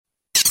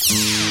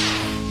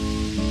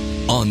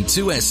On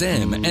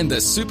 2SM and the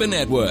Super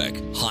Network,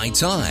 High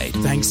Tide.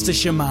 Thanks to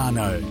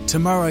Shimano.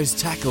 Tomorrow's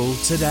tackle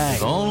today.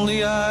 If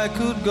only I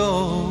could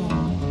go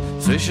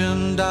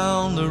fishing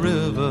down the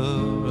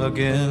river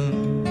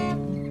again.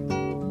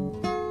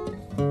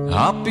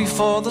 Up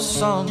before the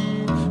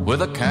sun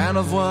with a can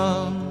of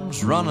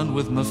worms, running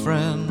with my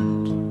friend.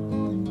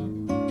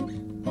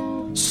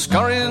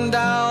 Scurrying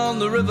down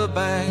the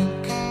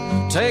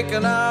riverbank,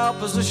 taking our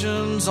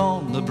positions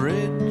on the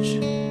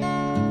bridge.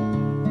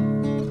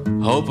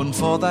 Hoping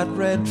for that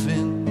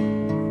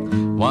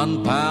redfin,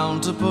 1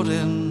 pound to put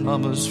in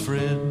Mama's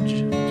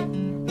fridge.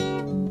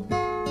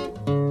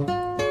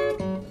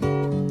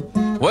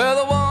 Where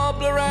the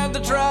warbler and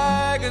the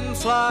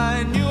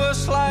dragonfly knew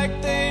us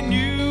like they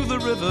knew the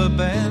river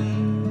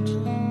bend.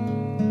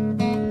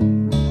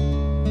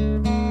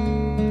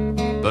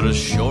 But as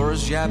sure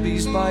as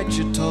yabbies bite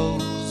your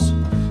toes,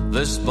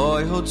 this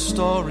boyhood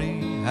story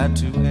had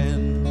to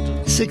end.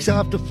 6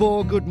 after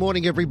 4, good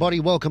morning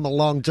everybody. Welcome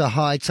along to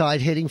High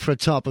Tide, heading for a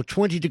top of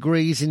 20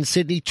 degrees in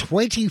Sydney,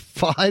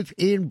 25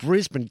 in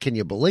Brisbane. Can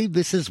you believe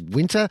this is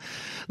winter?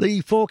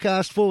 The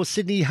forecast for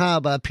Sydney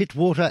Harbour,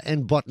 Pittwater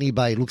and Botany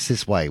Bay looks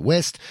this way.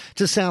 West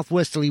to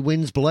southwesterly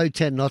winds below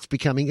 10 knots,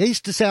 becoming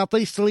east to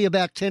southeasterly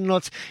about 10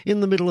 knots in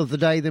the middle of the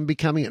day, then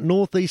becoming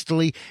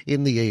northeasterly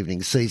in the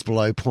evening. Seas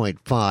below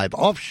 0.5.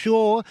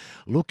 Offshore,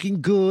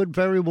 looking good,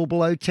 variable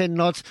below 10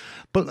 knots,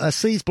 but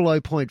seas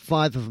below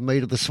 0.5 of a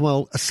metre. The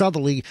swell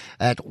southerly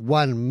at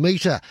 1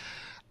 metre.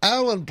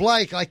 Alan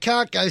Blake, I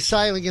can't go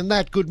sailing in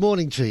that. Good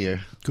morning to you.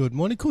 Good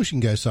morning. Of course you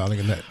can go sailing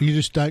in that. You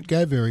just don't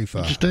go very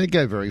far. You just don't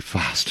go very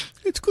fast.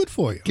 It's good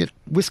for you. Get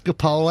whisker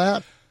pole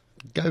out,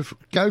 go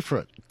for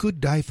it.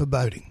 Good day for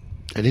boating.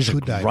 It is a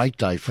great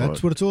day for it.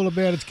 That's what it's all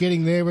about. It's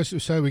getting there.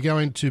 So we're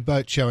going to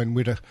boat show in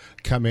winter,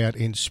 come out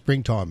in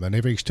springtime, and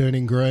everything's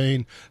turning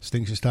green.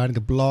 Things are starting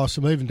to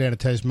blossom, even down to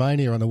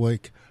Tasmania on the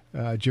week.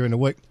 During the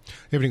week,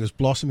 everything was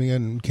blossoming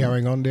and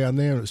carrying on down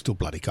there, and it's still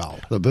bloody cold.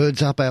 The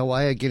birds up our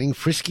way are getting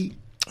frisky.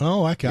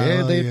 Oh, okay.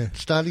 Yeah, they're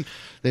starting.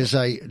 There's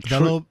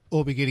They'll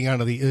all be getting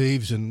under the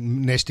eaves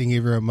and nesting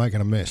everywhere and making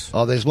a mess.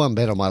 Oh, there's one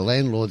better. My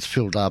landlord's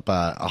filled up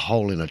a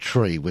hole in a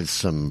tree with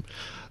some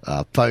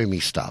foamy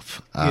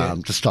stuff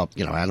to stop,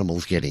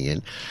 animals getting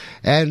in.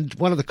 And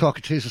one of the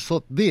cockatoos has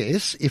thought,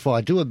 this, if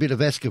I do a bit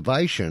of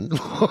excavation,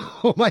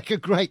 will make a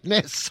great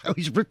nest. So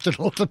he's ripped it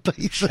all to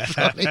pieces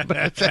on him.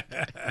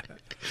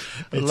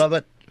 I love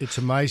it. It's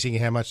amazing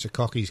how much the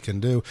cockies can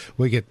do.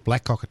 We get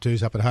black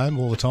cockatoos up at home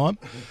all the time,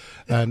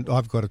 and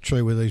I've got a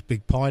tree with these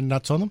big pine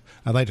nuts on them,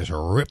 and they just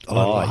rip the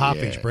little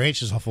half-inch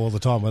branches off all the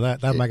time with that.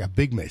 They make a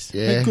big mess.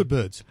 Yeah. They're good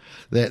birds.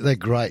 They're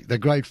great. They're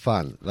great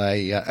fun.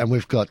 And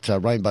we've got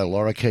rainbow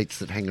lorikeets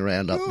that hang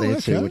around up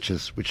there too, which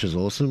is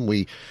awesome.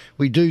 We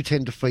do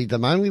tend to feed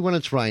them only when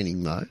it's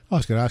raining, though. I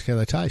was going to ask how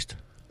they taste.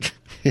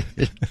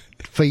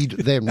 Feed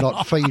them,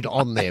 not feed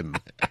on them.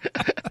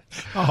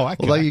 Oh, okay.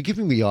 Although you're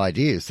giving me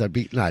ideas, so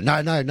no.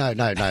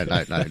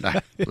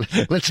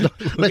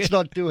 Let's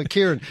not do it.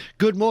 Kieran,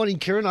 good morning,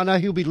 Kieran. I know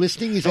he'll be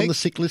listening. He's on the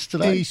sick list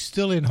today. He's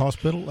still in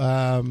hospital.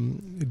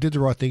 Did the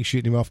right thing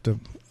shooting him off the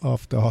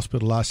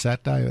hospital last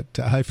Saturday.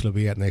 But hopefully he'll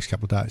be out in the next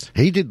couple of days.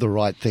 He did the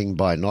right thing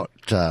by not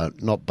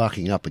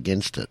bucking up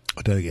against it.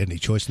 I don't get any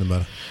choice in the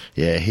matter.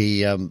 Yeah,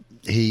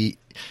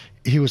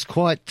 he was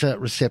quite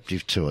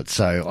receptive to it,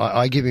 so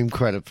I give him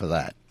credit for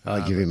that.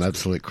 I give him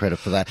absolute credit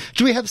for that.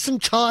 Do we have some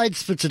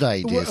tides for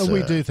today, dear sir?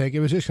 We do, thank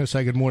you. I was just going to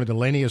say good morning to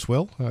Lenny as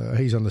well.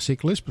 He's on the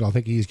sick list, but I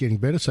think he is getting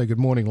better, so good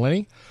morning,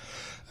 Lenny.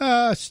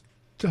 There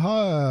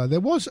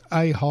was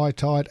a high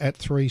tide at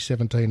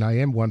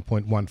 3:17am,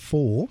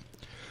 1.14.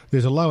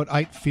 There's a low at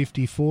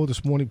 8:54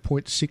 this morning,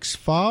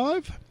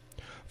 0.65.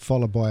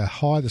 Followed by a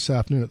high this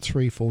afternoon at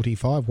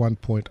 3:45,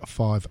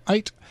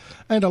 1.58,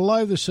 and a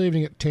low this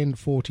evening at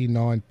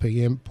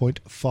 10:49pm,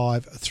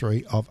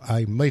 0.53 of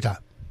a metre.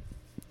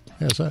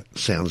 How's that?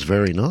 Sounds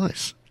very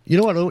nice. You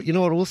know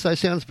what also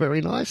sounds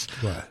very nice?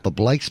 What? The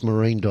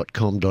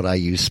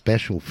blakesmarine.com.au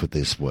special for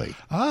this week.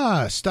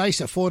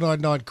 Stacer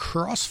 499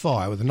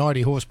 Crossfire with a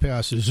 90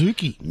 horsepower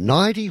Suzuki.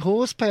 90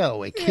 horsepower.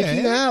 We're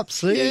kicking up,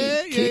 see?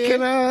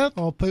 Kicking up.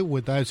 Oh, people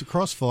with those. The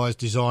Crossfire's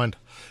designed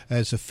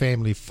as a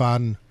family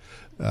fun,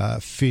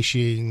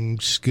 fishing,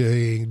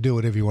 skiing, do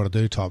whatever you want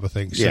to do type of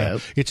thing.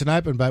 So it's an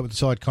open boat with a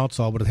side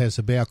console, but it has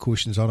the bow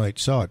cushions on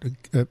each side.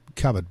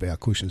 Covered bow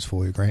cushions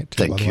for you, Grant.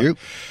 Thank you.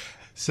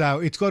 So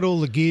it's got all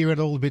the gear and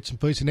all the bits and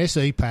pieces. An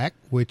SE pack,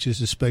 which is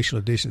a special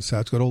edition. So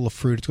it's got all the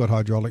fruit. It's got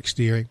hydraulic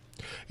steering.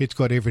 It's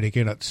got everything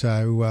in it.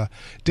 So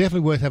definitely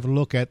worth having a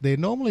look at. They're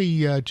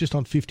normally just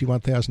on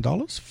 $51,000,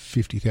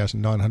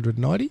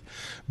 $50,990.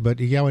 But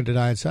you go in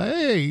today and say,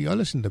 hey, I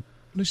listened to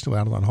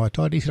Alan on High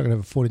Tide. He's not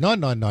going to have a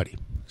 $49,990.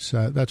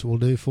 So that's what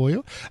we'll do for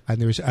you.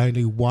 And there is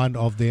only one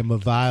of them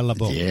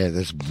available. Yeah,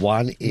 there's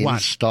one in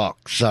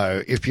stock.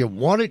 So if you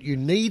want it, you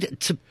need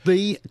to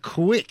be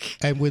quick.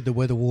 And with the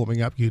weather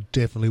warming up, you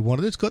definitely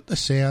want it. It's got the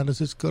sounders.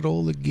 It's got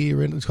all the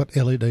gear in it. It's got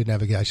LED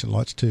navigation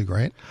lights too,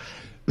 Grant.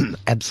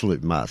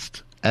 Absolute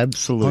must.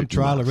 Absolutely. On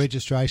trailer,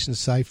 registration,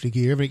 safety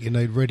gear, everything you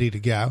need ready to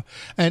go.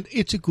 And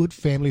it's a good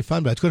family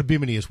fun boat. It's got a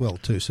bimini as well,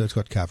 too, so it's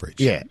got coverage.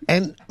 Yeah,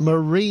 and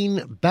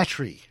marine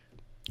battery.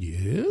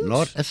 Yes.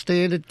 Not a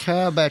standard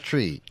car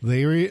battery.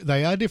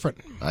 They are different.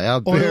 They are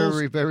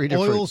very, very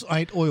different. Oils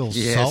ain't oils,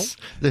 yes.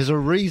 Sol. There's a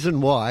reason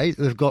why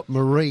they've got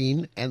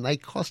marine and they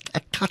cost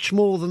a touch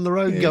more than the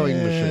road-going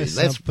machine.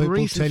 Some That's the people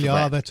reason tell for you,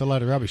 that. oh, that's a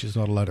load of rubbish. It's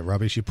not a load of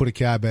rubbish. You put a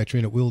car battery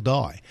in, it will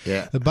die.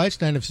 Yeah. The boats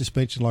don't have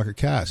suspension like a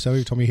car, so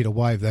every time you hit a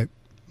wave,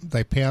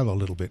 they pound a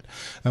little bit.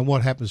 And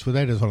what happens with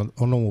that is on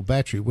a normal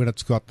battery, when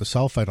it's got the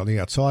sulphate on the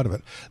outside of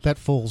it, that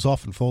falls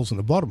off and falls in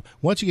the bottom.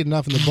 Once you get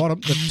enough in the bottom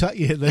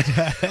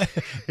that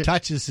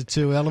touches the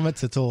two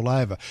elements, it's all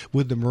over.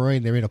 With the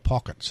marine, they're in a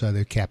pocket, so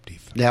they're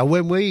captive. Now,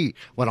 when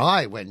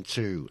I went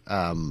to,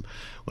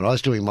 when I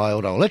was doing my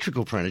auto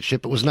electrical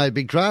apprenticeship, it was no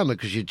big drama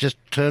because you'd just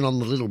turn on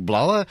the little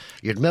blower,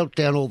 you'd melt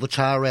down all the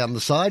tar around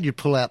the side, you'd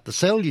pull out the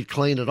cell, you'd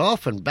clean it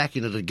off, and back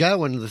in it'd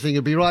go, and the thing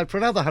would be right for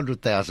another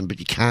 100,000. But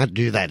you can't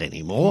do that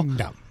anymore.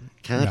 No.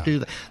 Can't do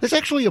that. There's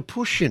actually a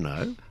push,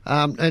 and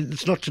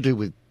it's not to do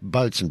with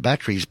boats and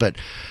batteries, but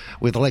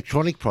with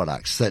electronic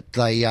products that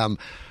they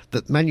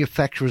that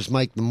manufacturers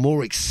make them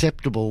more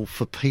acceptable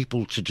for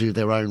people to do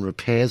their own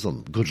repairs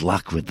on. Good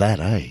luck with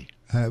that, eh?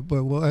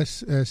 Well,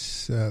 as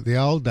the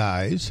old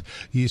days,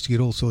 you used to get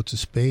all sorts of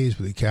spares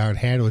with your car and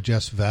how to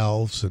adjust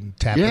valves and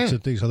tappets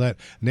and things like that.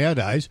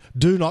 Nowadays,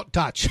 do not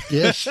touch.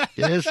 Yes,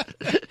 yes.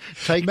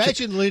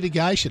 Imagine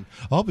litigation.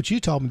 Oh, but you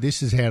told me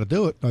this is how to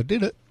do it. I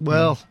did it.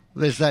 Well,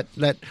 there's that.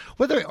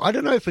 Whether I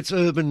don't know if it's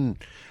urban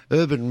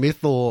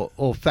myth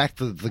or fact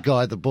that the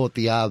guy that bought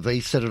the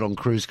RV set it on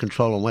cruise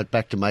control and went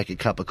back to make a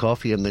cup of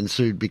coffee and then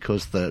sued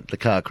because the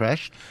car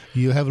crashed.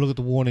 You have a look at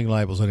the warning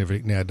labels on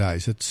everything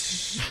nowadays.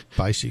 It's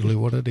basically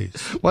what it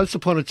is. Once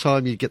upon a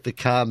time, you'd get the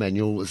car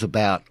manual was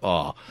about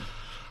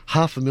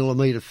half a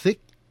millimetre thick.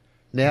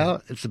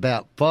 Now it's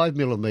about 5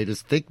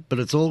 millimetres thick, but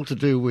it's all to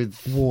do with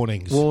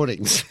warnings.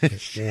 Warnings.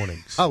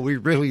 Warnings. Are we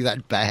really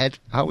that bad?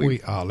 Are we? We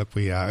are. Look,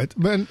 we are.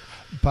 And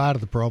part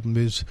of the problem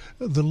is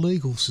the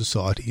legal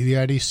society, the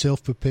only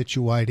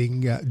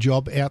self-perpetuating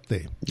job out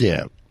there.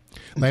 Yeah.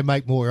 They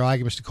make more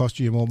arguments to cost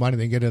you more money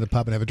than get in the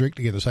pub and have a drink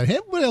together. So,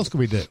 what else can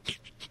we do?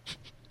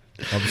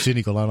 I'm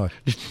cynical, aren't I?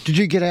 Did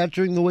you get out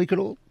during the week at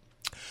all?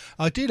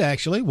 I did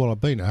actually. Well,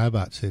 I've been to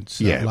Hobart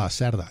since last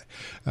Saturday.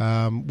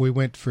 We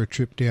went for a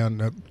trip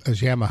down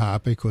as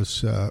Yamaha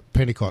because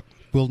Pennicott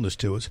Wilderness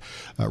Tours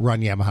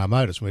run Yamaha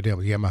motors. We're down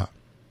with Yamaha.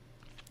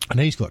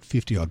 And he's got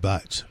 50-odd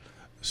boats.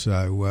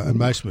 So, and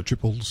most of them are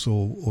triples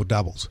or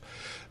doubles.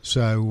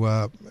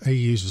 So he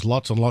uses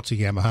lots and lots of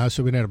Yamaha.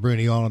 So we went out to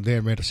Bruny Island there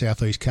and went to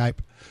South East Cape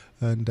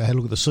and had a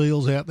look at the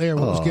seals out there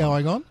and what was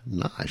going on.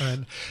 Nice.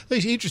 And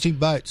these interesting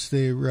boats,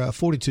 they're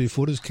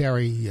 42-footers,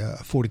 carry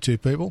 42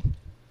 people.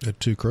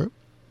 2 crew,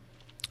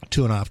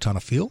 2.5 tonne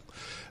of fuel,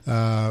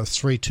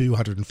 3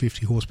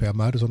 250 horsepower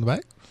motors on the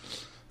back,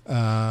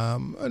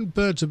 and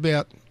burns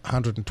about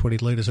 120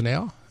 litres an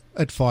hour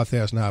at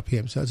 5,000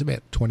 RPM, so it's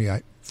about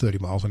 28, 30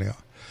 miles an hour.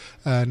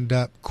 And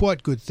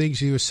quite good things.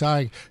 He was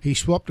saying he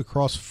swapped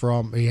across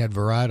from, he had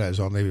Verados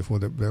on there before,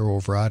 they were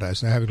all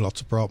Verados, and they're having lots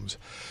of problems.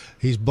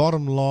 His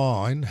bottom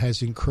line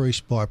has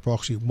increased by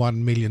approximately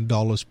 $1 million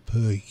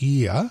per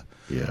year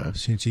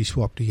since he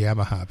swapped to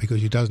Yamaha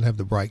because he doesn't have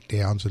the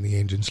breakdowns and the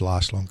engines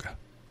last longer.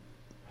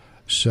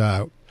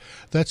 So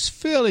that's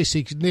fairly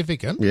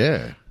significant.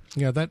 Yeah.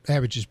 You know, that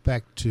averages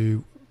back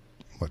to,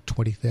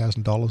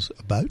 $20,000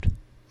 a boat?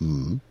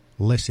 Mm.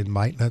 Less in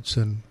maintenance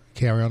and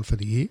carry on for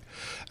the year.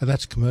 And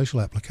that's a commercial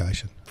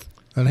application.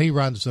 And he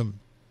runs them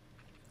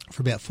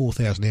for about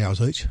 4,000 hours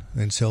each,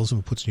 then sells them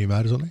and puts new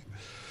motors on there.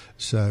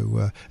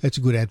 So it's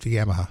a good ad for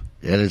Yamaha.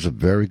 It is a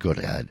very good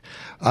ad.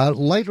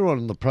 Later on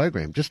in the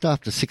program, just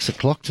after 6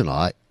 o'clock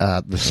tonight,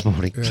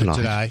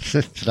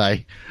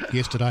 today.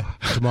 Yesterday,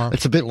 tomorrow.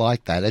 It's a bit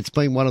like that. It's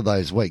been one of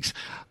those weeks.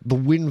 The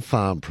wind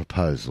farm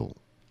proposal.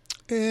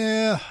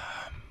 Yeah.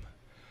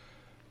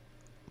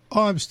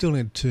 I'm still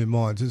in two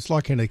minds. It's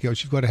like anything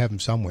else. You've got to have them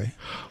somewhere.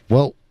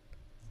 Well,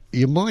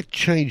 you might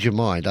change your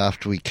mind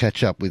after we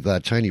catch up with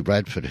Tony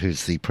Bradford,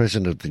 who's the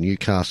president of the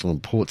Newcastle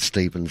and Port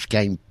Stephens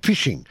Game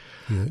Fishing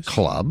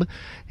Club.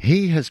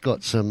 He has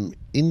got some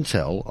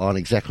intel on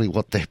exactly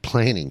what they're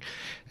planning.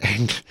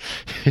 And,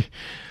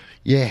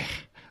 if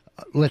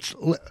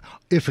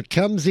it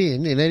comes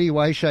in any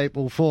way, shape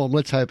or form,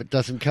 let's hope it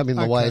doesn't come in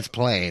the way it's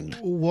planned.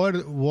 Why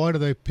do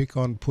they pick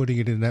on putting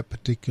it in that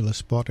particular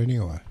spot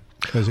anyway?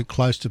 Is it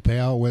close to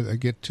power where they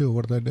get to, or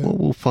what do they do? Well,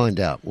 we'll find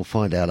out. We'll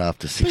find out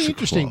after 6 o'clock.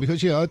 Interesting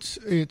because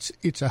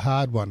it's a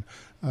hard one.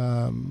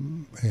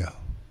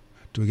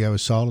 Do we go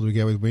with solar? Do we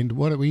go with wind?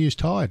 Why don't we use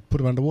tide? Put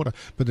them underwater,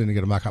 but then they're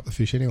going to muck up the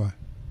fish anyway.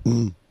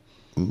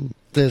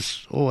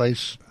 There's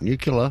always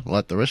nuclear,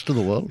 like the rest of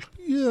the world.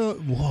 Yeah.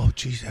 Whoa,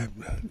 geez,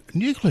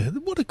 nuclear.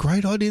 What a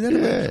great idea that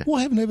is.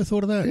 Why haven't I ever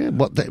thought of that?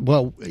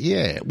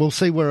 Yeah. We'll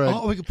see where.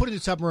 We can put it in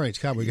submarines,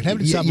 can't we? We can have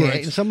it in submarines.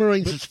 Yeah, in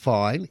submarines it's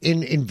fine.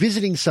 In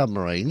visiting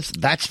submarines,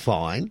 that's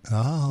fine,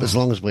 as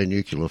long as we're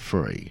nuclear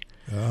free.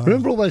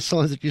 Remember all those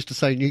signs that used to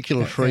say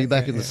nuclear free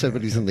back in the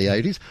 70s and the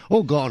 80s?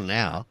 All gone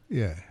now.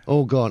 Yeah.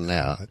 All gone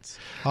now.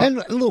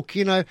 And look,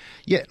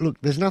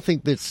 there's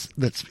nothing that's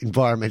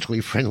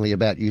environmentally friendly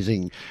about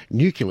using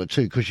nuclear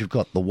too, because you've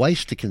got the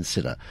waste to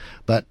consider.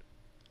 But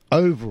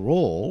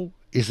overall,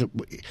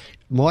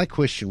 my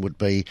question would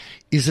be,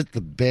 is it the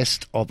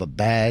best of a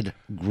bad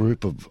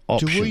group of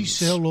options? Do we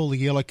sell all the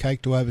yellow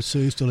cake to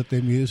overseas to let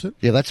them use it?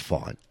 Yeah, that's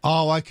fine.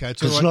 Oh, okay.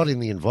 It's not in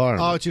the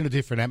environment. Oh, it's in a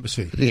different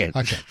atmosphere. Yeah,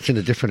 okay. It's in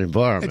a different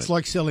environment. It's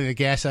like selling the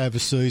gas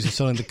overseas and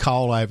selling the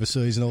coal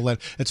overseas and all that.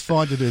 It's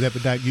fine to do that,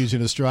 but don't use it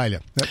in Australia.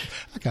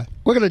 Okay.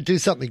 We're going to do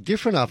something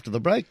different after the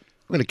break.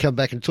 We're going to come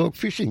back and talk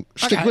fishing.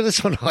 Stick with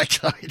us on High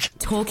Tide.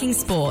 Talking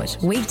sport,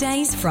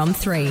 weekdays from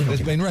 3.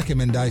 There's been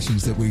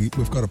recommendations that we've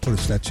got to put a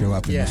statue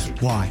up in this.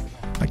 Why?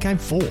 They came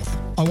fourth.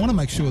 I want to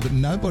make sure that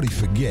nobody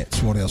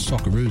forgets what our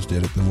Socceroos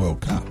did at the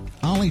World Cup.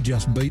 Only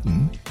just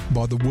beaten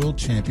by the world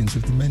champions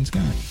of the men's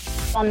game.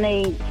 On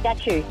the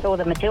statue for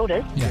the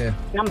Matildas,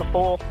 number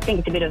 4, I think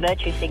it's a bit of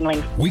virtue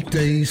signalling.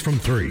 Weekdays from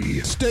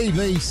 3. Steve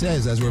E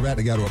says, as we're about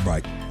to go to a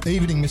break,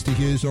 evening, Mr.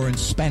 Hughes, or in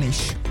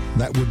Spanish,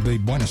 that would be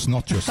buenas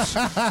noches,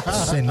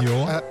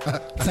 senor.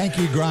 Thank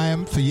you,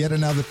 Graham, for yet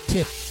another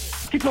tip.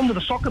 Getting on to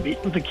the soccer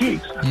bit with the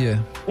kids. Yeah.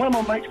 One of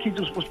my mates' kids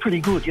was pretty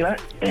good,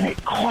 and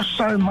it costs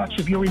so much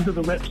if you're into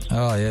the reps.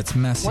 Oh, yeah, it's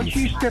massive. Once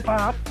you step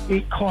up,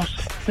 it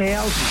costs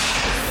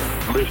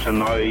thousands.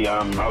 Listen,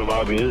 I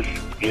love yous.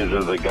 Yous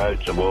are the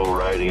goats of all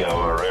radio,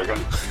 I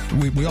reckon.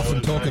 We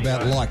often talk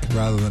about like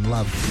rather than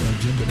love,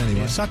 Jim, but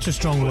anyway. Such a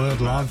strong word,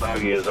 love. I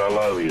love you.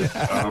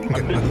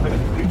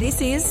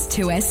 This is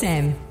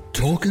 2SM.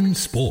 Talking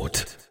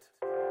sport.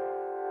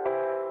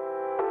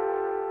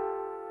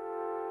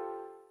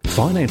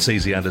 Finance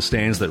Easy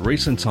understands that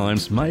recent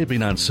times may have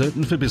been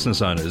uncertain for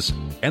business owners,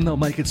 and they'll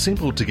make it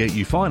simple to get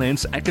you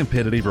finance at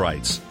competitive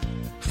rates.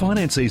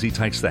 Finance Easy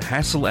takes the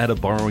hassle out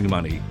of borrowing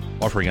money,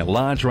 offering a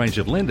large range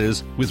of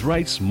lenders with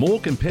rates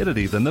more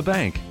competitive than the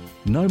bank.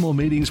 No more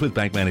meetings with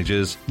bank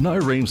managers, no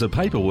reams of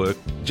paperwork,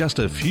 just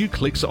a few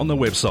clicks on the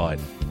website.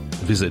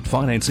 Visit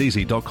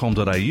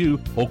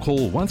financeeasy.com.au or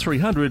call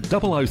 1300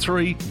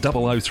 003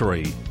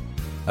 003.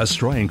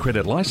 Australian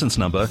credit licence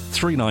number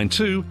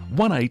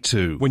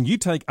 392182. When you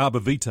take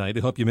Arbor Vitae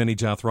to help you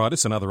manage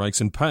arthritis and other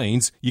aches and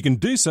pains, you can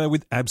do so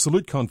with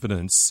absolute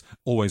confidence.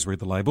 Always read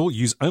the label,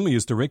 use only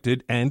as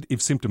directed, and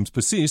if symptoms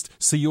persist,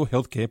 see your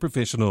healthcare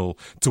professional.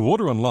 To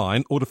order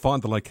online or to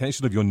find the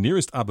location of your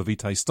nearest Arbor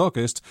Vitae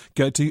stockist,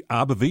 go to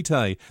Arbor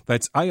Vitae.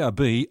 That's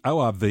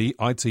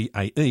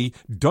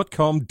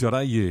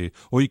ARBORVITAE.com.au,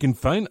 or you can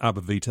phone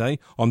Arbor Vitae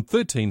on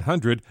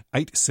 1300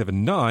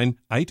 879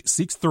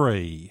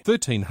 863.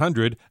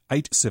 1300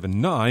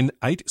 879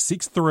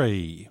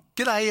 863.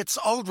 G'day, it's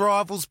old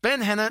rivals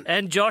Ben Hannett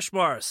and Josh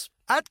Morris.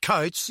 At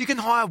Coates, you can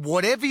hire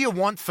whatever you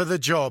want for the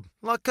job,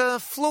 like a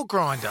floor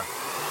grinder.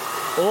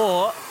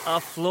 Or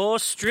a floor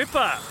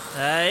stripper,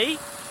 eh?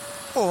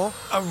 Or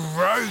a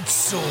road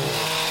saw.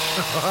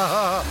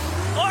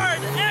 Or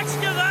an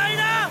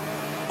excavator.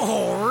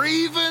 Or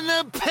even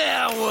a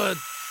power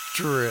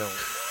drill.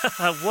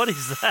 What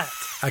is that?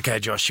 Okay,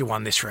 Josh, you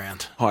won this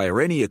round. Hire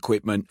any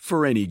equipment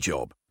for any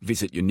job.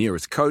 Visit your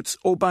nearest Coates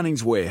or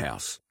Bunnings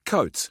warehouse.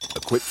 Coates,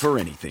 equipped for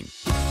anything.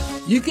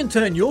 You can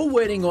turn your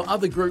wedding or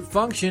other group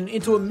function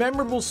into a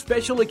memorable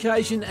special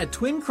occasion at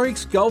Twin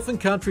Creeks Golf and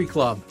Country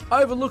Club.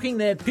 Overlooking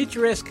their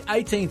picturesque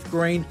 18th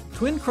green,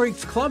 Twin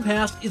Creeks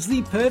Clubhouse is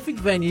the perfect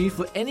venue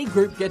for any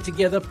group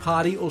get-together,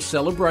 party or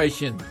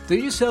celebration. Do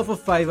yourself a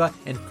favour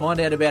and find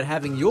out about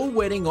having your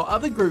wedding or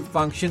other group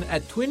function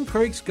at Twin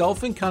Creeks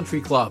Golf and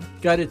Country Club.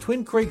 Go to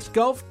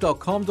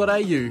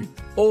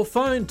twincreeksgolf.com.au or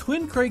phone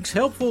Twin Creeks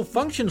Helpful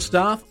Function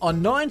staff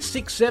on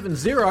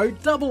 9670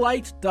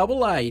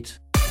 8888.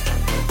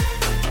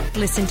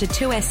 Listen to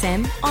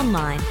 2SM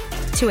online.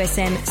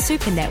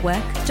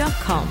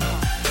 2smsupernetwork.com.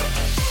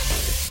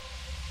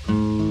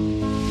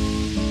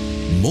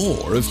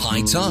 More of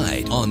High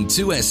Tide on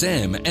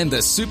 2SM and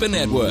the Super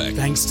Network.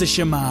 Thanks to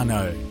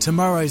Shimano.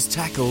 Tomorrow's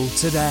tackle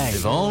today.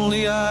 If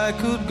only I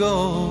could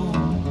go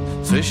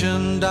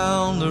fishing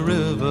down the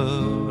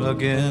river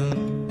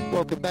again.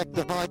 Welcome back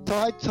to High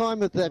Tide.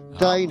 Time of that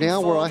day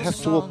now where I have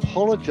to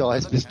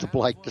apologise, Mr.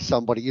 Blake, to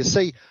somebody. You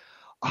see,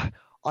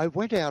 I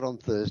went out on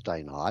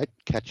Thursday night,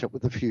 catch up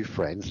with a few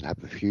friends and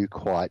have a few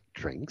quiet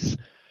drinks,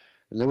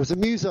 and there was a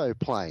muso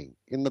playing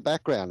in the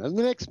background. And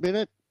the next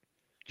minute,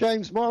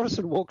 James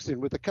Morrison walks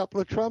in with a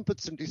couple of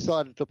trumpets and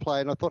decided to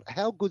play. And I thought,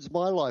 how good's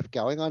my life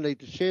going? I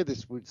need to share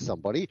this with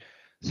somebody.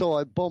 So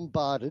I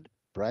bombarded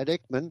Brad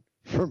Ekman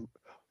from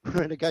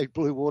Renegade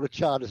Blue Water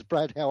Charters.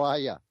 Brad, how are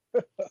you?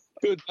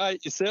 Good,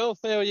 mate. Yourself?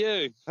 How are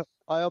you?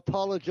 I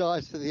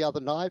apologise for the other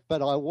night,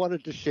 but I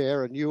wanted to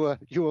share, and you were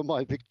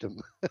my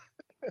victim.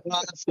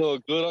 That's all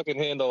good. I can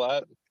handle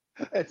that.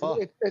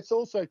 It's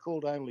also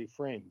called Only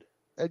Friend.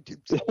 Could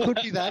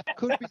be that.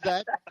 Could be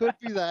that. Could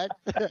be that.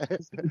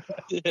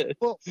 Yeah.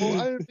 Well,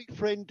 Only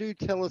Friend, do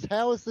tell us,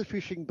 how has the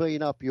fishing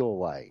been up your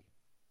way?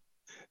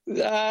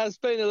 It's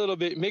been a little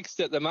bit mixed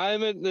at the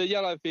moment. The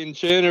yellowfin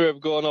tuna have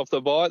gone off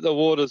the bite. The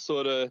water's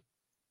sort of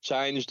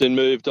changed and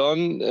moved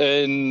on.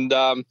 And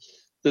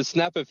the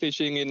snapper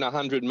fishing in the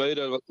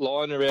 100-metre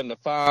line around the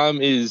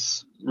farm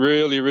is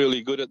really,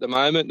 really good at the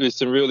moment. There's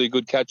some really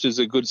good catches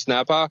of good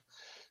snapper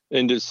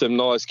and just some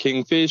nice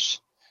kingfish.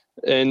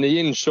 And the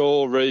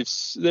inshore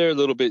reefs, they're a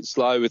little bit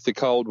slow with the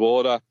cold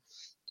water.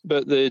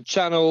 But the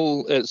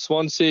channel at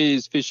Swansea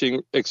is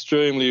fishing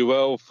extremely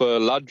well for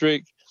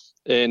luderick,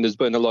 and there's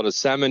been a lot of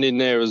salmon in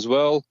there as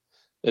well.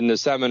 And the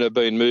salmon have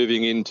been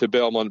moving into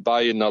Belmont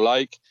Bay in the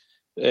lake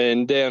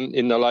and down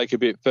in the lake a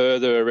bit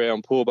further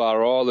around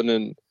Poolbar Island.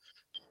 And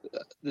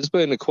there's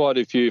been quite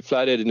a few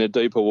flathead in the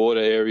deeper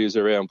water areas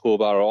around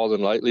Poolbar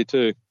Island lately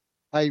too.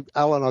 Hey,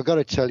 Alan, I've got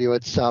to tell you,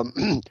 it's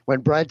when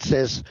Brad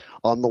says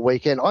on the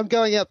weekend, I'm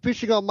going out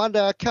fishing on Monday,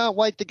 I can't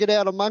wait to get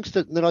out amongst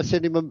it. And then I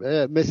send him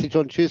a message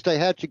on Tuesday,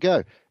 how'd you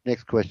go?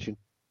 Next question.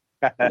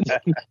 Yeah,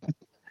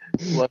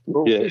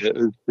 it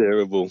was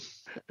terrible.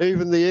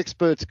 Even the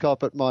experts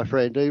cop it, my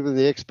friend. Even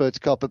the experts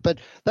cop it. But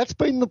that's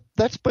been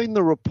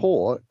the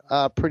report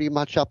pretty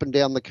much up and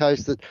down the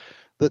coast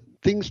that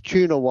things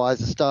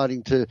tuna-wise are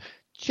starting to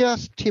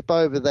just tip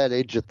over that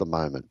edge at the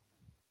moment.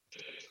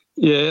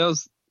 Yeah,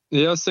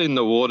 I've seen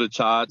the water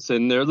charts,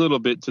 and they're a little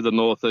bit to the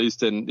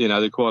northeast, and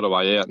they're quite a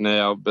way out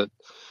now, but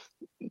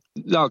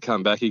they'll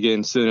come back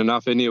again soon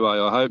enough anyway,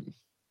 I hope.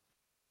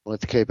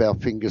 Let's keep our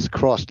fingers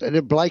crossed. And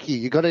then, Blakey,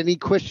 you got any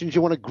questions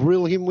you want to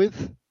grill him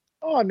with?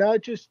 Oh, no,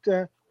 just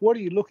what are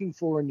you looking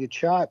for in your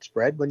charts,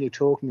 Brad, when you're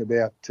talking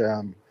about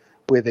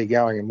where they're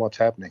going and what's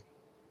happening?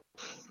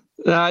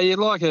 You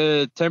like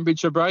a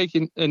temperature break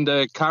and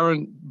a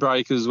current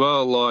break as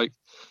well. Like,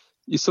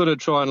 you sort of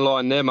try and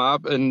line them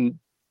up, and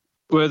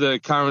where the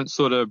current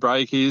sort of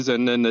break is,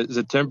 and then there's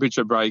a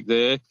temperature break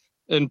there,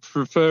 and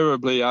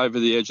preferably over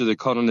the edge of the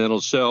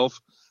continental shelf,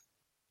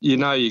 you're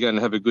going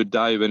to have a good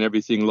day when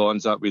everything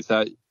lines up with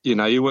that.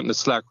 You want the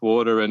slack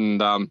water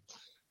and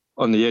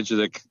on the edge of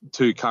the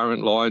two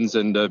current lines,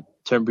 and the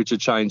temperature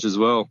change as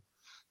well.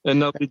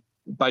 And there'll be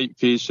bait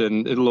fish,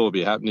 and it'll all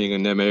be happening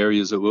in them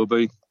areas. It will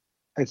be.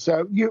 And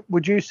so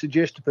would you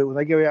suggest to people when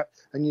they go out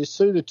and you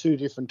see the two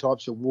different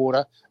types of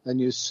water and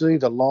you see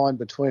the line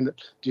between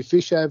it, do you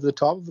fish over the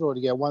top of it, or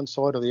do you go one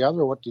side or the other,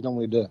 or what do you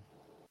normally do?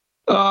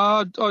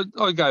 I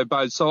go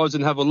both sides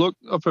and have a look.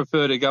 I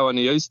prefer to go on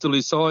the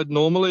easterly side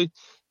normally.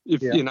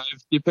 If it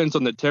depends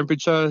on the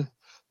temperature.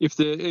 If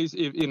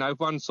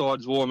one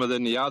side's warmer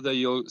than the other,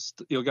 you'll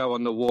go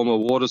on the warmer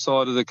water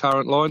side of the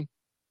current line.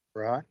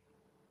 Right.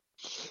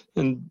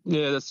 And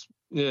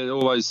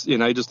always,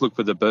 just look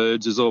for the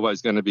birds. There's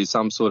always going to be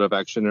some sort of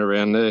action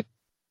around there.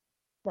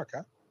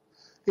 Okay.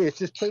 Yeah, it's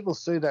just people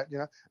see that,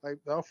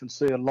 they often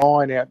see a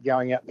line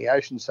going out in the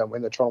ocean somewhere,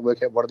 and they're trying to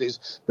work out what it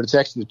is, but it's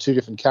actually the two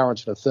different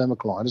currents in a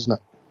thermocline, isn't it?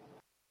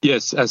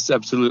 Yes, that's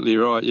absolutely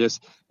right, yes.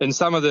 And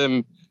some of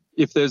them,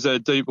 if there's a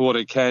deep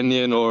water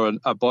canyon or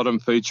a bottom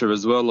feature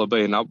as well, there'll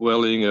be an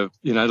upwelling of,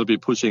 it'll be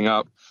pushing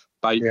up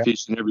bait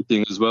fish and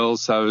everything as well.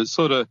 So it's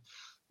sort of,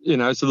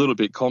 it's a little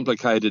bit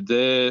complicated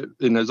there,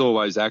 and there's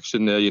always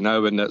action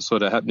there, when that's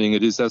sort of happening.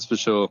 It is, that's for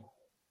sure.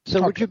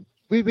 So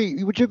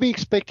would you be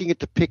expecting it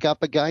to pick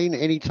up again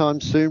anytime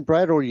soon,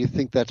 Brad, or do you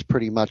think that's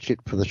pretty much it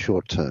for the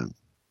short term?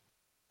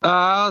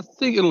 I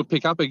think it'll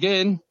pick up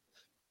again.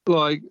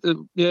 Like,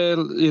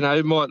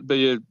 it might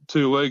be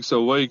 2 weeks,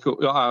 a week, or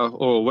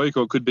a week,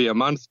 or it could be a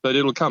month, but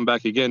it'll come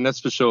back again,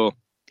 that's for sure.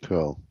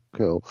 Cool.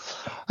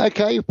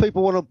 Okay, if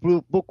people want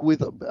to book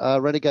with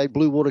Renegade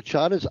Blue Water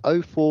Charters,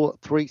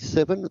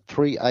 0437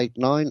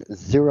 389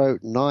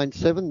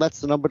 097.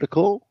 That's the number to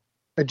call.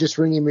 And just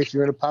ring him if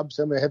you're in a pub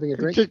somewhere having a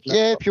drink.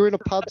 If you're in a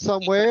pub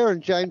somewhere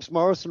and James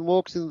Morrison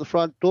walks in the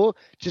front door,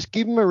 just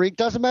give him a ring.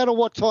 Doesn't matter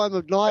what time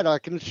of night, I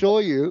can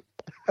assure you.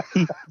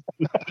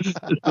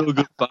 It's all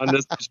good fun,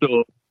 that's for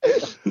sure.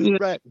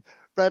 Yeah.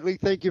 Bradley,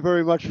 thank you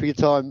very much for your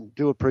time.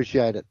 Do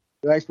appreciate it.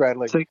 Thanks,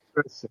 Bradley.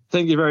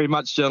 Thank you very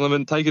much,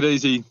 gentlemen. Take it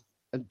easy.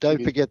 And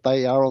don't forget,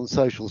 they are on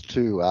socials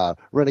too.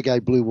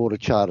 Renegade Blue Water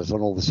Charters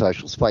on all the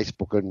socials,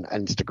 Facebook and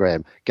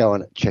Instagram. Go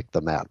and check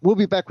them out. We'll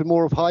be back with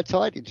more of High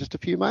Tide in just a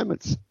few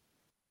moments.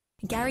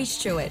 Gary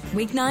Stewart,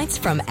 weeknights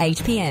from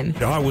 8 p.m.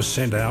 I was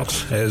sent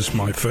out as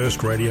my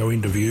first radio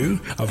interview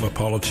of a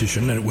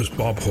politician, and it was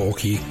Bob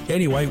Hawke.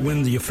 Anyway,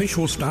 when the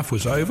official stuff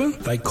was over,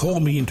 they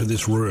called me into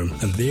this room,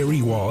 and there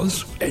he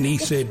was, and he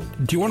said,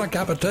 "Do you want a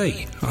cup of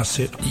tea?" I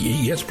said,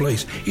 "Yes,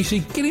 please." He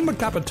said, "Get him a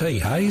cup of tea,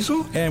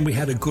 Hazel." And we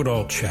had a good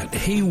old chat.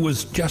 He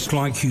was just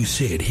like you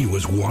said, he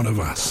was one of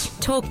us.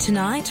 Talk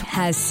Tonight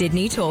has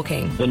Sydney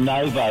talking. The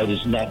no vote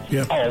is not,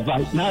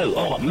 vote no.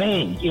 Oh,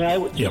 man,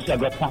 I've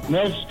got something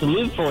else to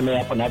live for now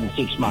for another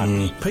 6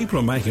 months. People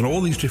are making all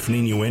these different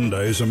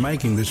innuendos and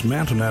making this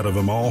mountain out of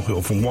a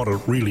molehill from what it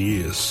really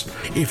is.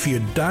 If you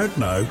don't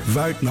know,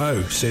 vote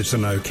no, says the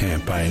No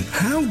campaign.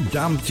 How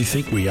dumb do you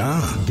think we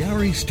are?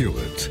 Gary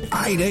Stewart.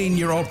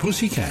 18-year-old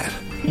pussycat.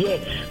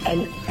 Yes,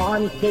 and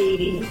I'm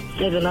feeding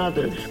 7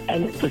 others,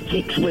 and for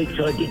 6 weeks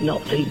I did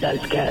not feed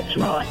those cats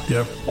right.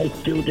 Yep. They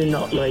still do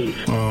not leave.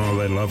 Oh,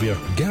 they love you.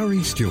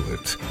 Gary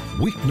Stewart,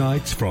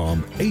 weeknights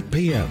from 8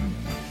 p.m.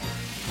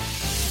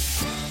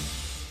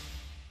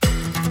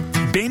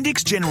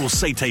 Bendix General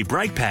CT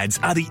brake pads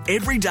are the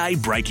everyday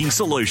braking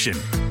solution,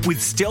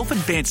 with stealth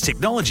advanced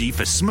technology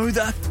for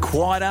smoother,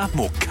 quieter,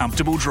 more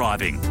comfortable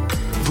driving.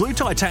 Blue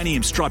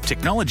titanium stripe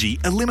technology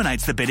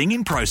eliminates the bedding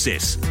in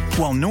process,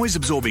 while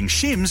noise-absorbing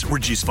shims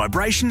reduce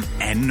vibration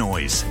and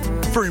noise.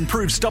 For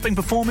improved stopping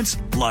performance,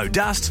 low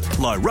dust,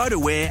 low rotor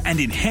wear and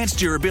enhanced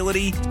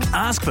durability,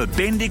 ask for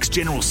Bendix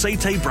General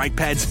CT brake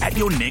pads at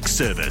your next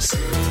service.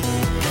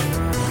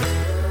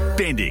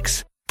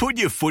 Bendix. Put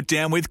your foot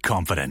down with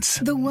confidence.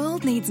 The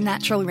world needs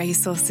natural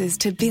resources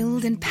to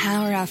build and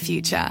power our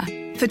future.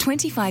 For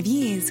 25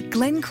 years,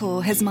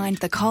 Glencore has mined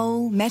the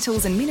coal,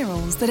 metals and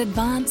minerals that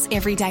advance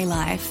everyday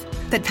life,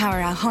 that power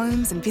our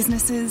homes and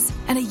businesses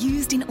and are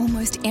used in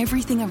almost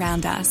everything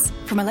around us,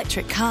 from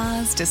electric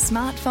cars to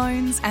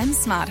smartphones and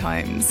smart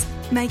homes,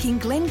 making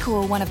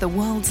Glencore one of the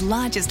world's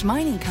largest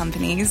mining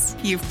companies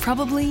you've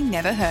probably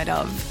never heard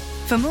of.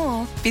 For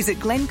more, visit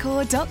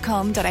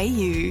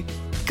glencore.com.au.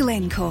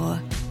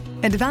 Glencore.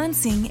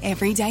 Advancing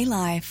everyday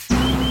life.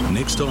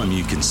 Next time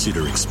you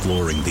consider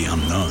exploring the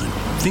unknown,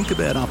 think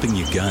about upping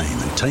your game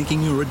and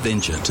taking your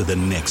adventure to the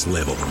next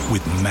level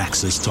with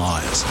Maxxis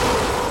tyres.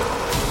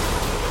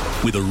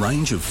 With a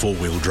range of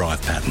four-wheel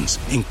drive patterns,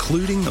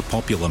 including the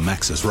popular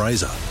Maxxis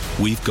Razor,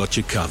 we've got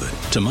you covered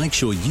to make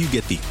sure you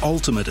get the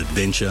ultimate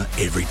adventure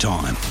every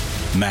time.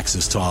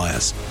 Maxxis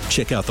Tyres.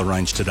 Check out the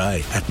range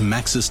today at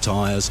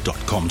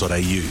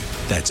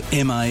maxxistyres.com.au. That's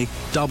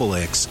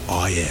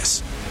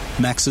MAXXIS.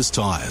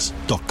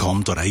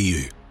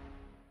 maxxistyres.com.au.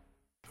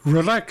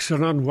 Relax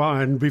and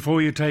unwind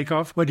before you take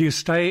off when you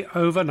stay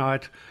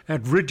overnight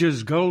at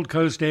Ridges Gold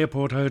Coast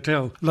Airport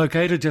Hotel.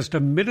 Located just a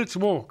minute's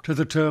walk to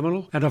the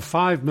terminal and a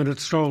 5-minute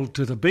stroll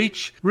to the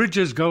beach,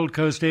 Ridges Gold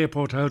Coast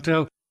Airport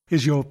Hotel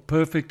is your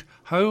perfect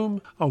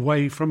home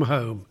away from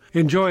home.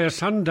 Enjoy a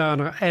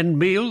sundowner and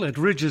meal at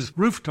Ridges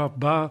Rooftop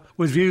Bar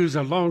with views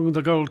along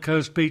the Gold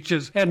Coast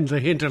beaches and the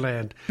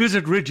hinterland.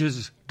 Visit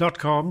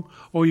ridges.com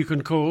or you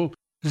can call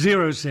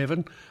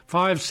 07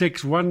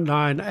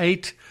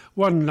 56198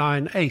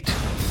 198.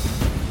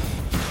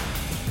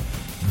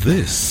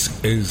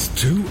 This is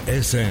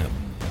 2SM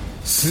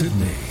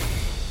Sydney.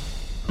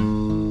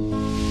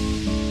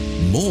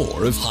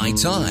 More of High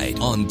Tide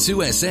on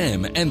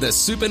 2SM and the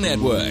Super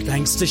Network.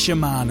 Thanks to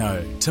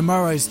Shimano.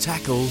 Tomorrow's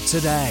tackle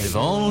today. If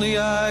only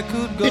I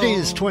could go. It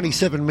is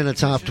 27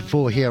 minutes after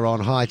 4 here on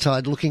High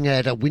Tide. Looking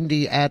at a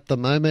windy at the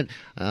moment.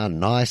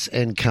 Nice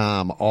and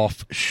calm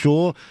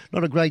offshore.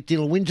 Not a great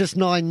deal of wind, just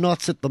 9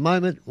 knots at the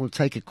moment. We'll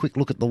take a quick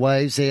look at the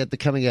waves there. They're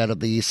coming out of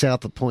the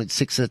south of Point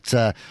 6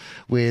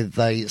 with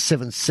a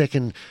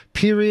 7-second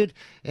period.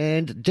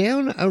 And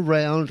down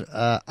around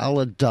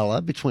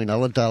Ulladulla, between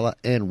Ulladulla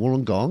and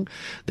Wollongong,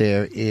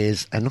 there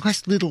is a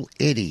nice little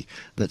eddy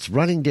that's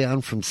running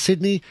down from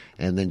Sydney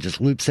and then just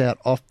loops out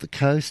off the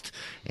coast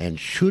and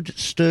should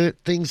stir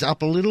things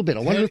up a little bit.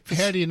 I wonder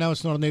how do you know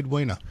it's not an Ed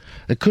Wiener?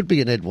 It could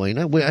be an Ed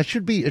Wiener. Well, it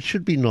should be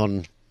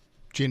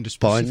non-gender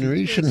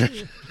binary, shouldn't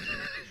it?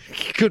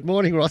 Good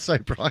morning, Ross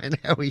O'Brien.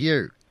 How are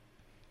you?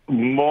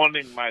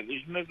 Morning, mate.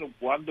 Isn't it a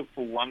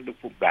wonderful,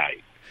 wonderful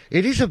day?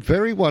 It is a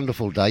very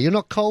wonderful day. You're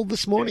not cold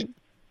this morning?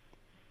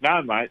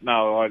 No, mate.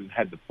 No, I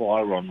had the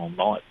fire on all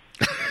night.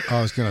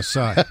 I was going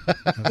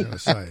to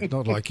say,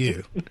 not like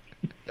you.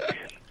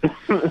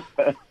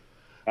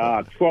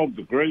 12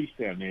 degrees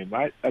down there,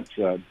 mate. That's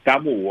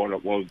double what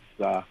it was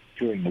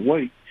during the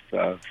week.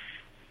 So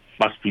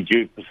must be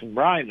due for some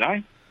rain,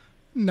 eh?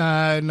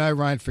 No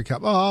rain for a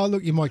couple. Oh,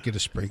 look, you might get a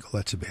sprinkle.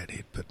 That's about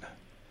it. But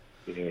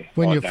yeah,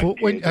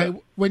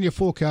 when your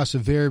forecasts are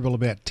variable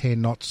about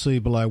 10 knots, sea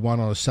below 1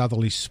 on a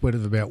southerly sweat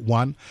of about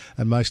 1,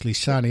 and mostly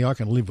sunny, I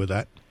can live with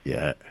that.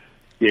 Yeah.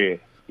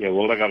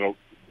 Well,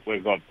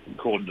 we've got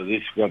according to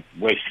this, we've got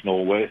west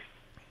northwest,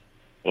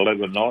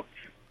 11 knots.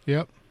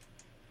 Yep.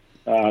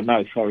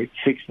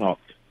 6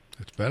 knots.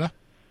 That's better.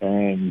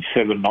 And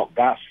 7 knot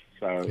gust.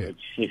 So It's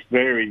just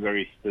very,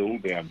 very still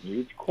down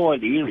here. It's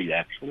quite eerie,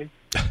 actually.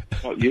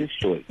 Not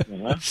used to it, you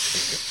know.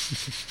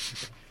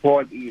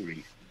 Quite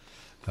eerie.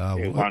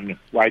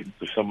 Waiting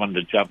for someone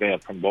to jump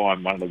out from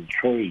behind one of the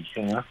trees,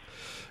 you know.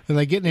 Are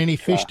they getting any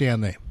fish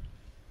down there?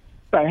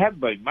 They have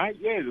been, mate.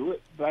 Yeah,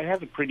 they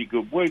had a pretty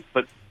good week,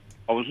 but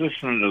I was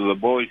listening to the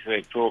boys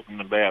there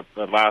talking about,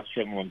 the last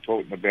gentleman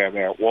talking about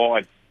out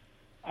wide.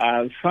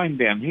 The same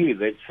down here,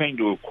 they seem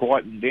to have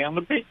quietened down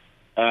a bit.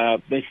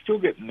 They're still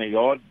getting the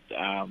odd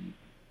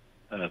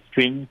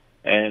fin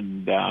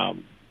and,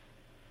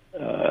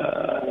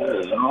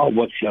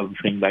 what's the other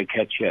thing they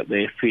catch out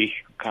there?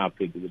 Fish. I can't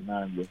think of the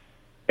name. But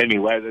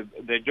anyway,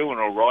 they're doing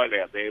all right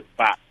out there,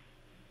 but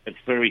it's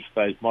very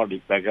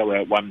spasmodic. They go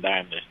out one day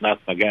and there's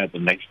nothing. They go out the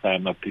next day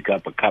and they pick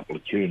up a couple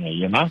of tuna,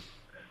 you know?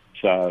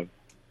 So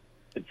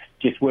it's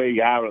just where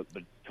you are at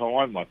the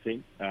time, I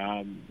think.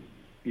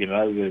 You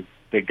know,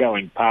 they're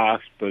going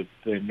past, but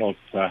they're not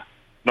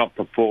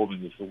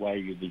performing as the way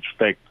you'd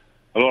expect.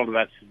 A lot of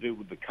that's to do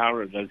with the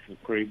current, as the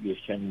previous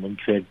gentleman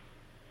said.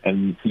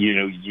 And,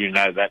 you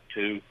know that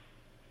too,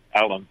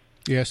 Alan.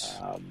 Yes.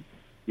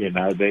 You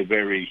know, they're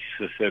very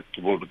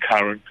susceptible to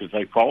current because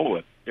they follow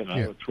it. You know,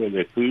 It's where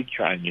their food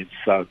chain is.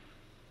 So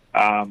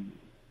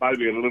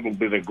Maybe a little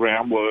bit of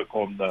groundwork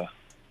on the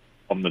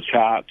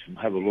charts and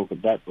have a look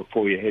at that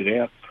before you head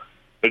out.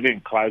 But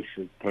in close,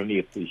 there's plenty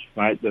of fish,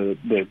 mate.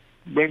 They're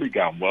really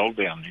going well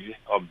down here.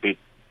 I'm a bit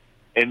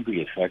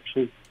envious,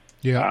 actually.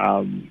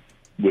 Yeah.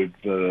 With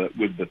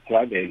the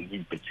flathead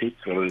in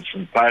particular. There's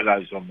some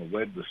photos on the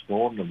web this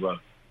morning of a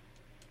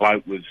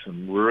bloke with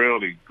some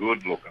really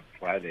good-looking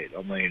flathead.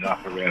 I mean,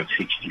 up around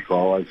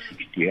 65,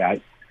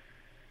 68.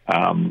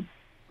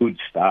 Good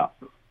stuff.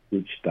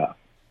 So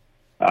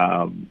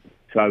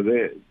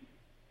they're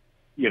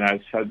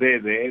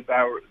there.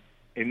 They're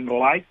in the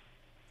lake.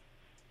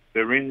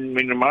 They're in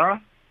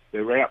Minamurra.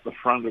 They're out the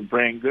front of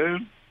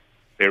Brangoon.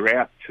 They're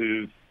out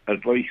to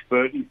at least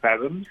 30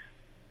 fathoms.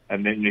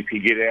 And then if you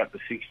get out to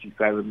 60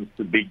 fathoms,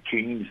 the big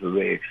kings are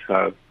there.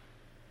 So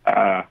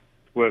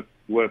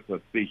worth a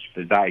fish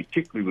today,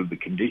 particularly with the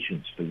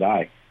conditions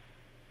today.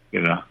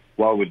 You know,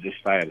 why would you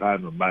stay at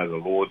home and mow the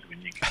lawns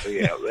when you can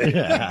be out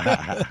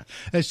there?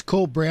 It's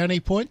called brownie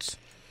points?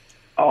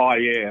 Oh,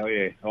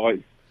 yeah.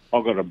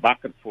 I've got a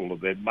bucket full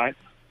of them, mate.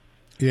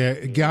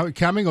 Yeah,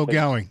 coming or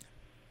going?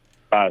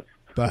 Both.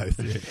 Both.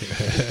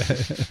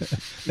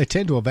 They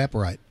tend to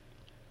evaporate.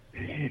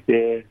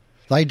 Yeah.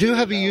 They do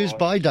have a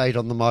use-by date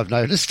on them, I've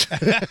noticed.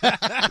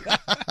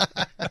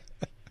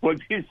 What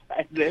did you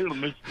say there?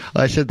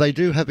 I said they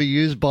do have a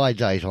use-by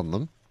date on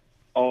them.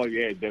 Oh,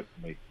 yeah,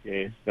 definitely.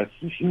 Yeah, that's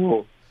for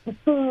sure.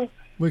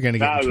 We're going to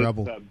get in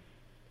trouble.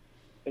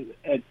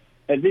 It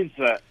is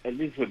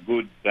a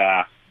good...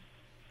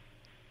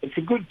 it's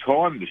a good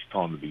time this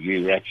time of the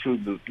year, actually.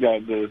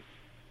 The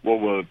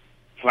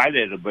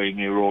flathead have been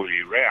here all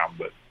year round,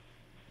 but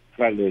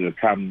flathead have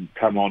come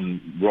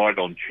on right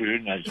on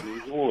tune as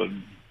usual,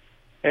 and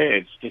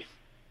it's just,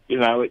 you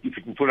know, if you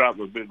can put up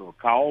with a bit of a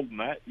cold and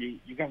that, you're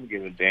going to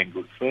get a damn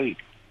good feed.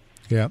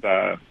 Yeah.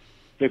 So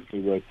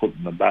definitely worth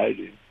putting the boat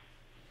in.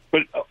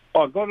 But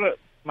I've got to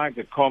make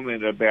a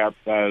comment about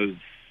those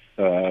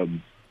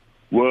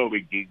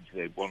whirly gigs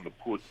they want to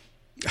put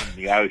in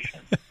the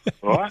ocean,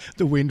 right?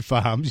 The wind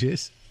farms,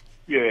 yes.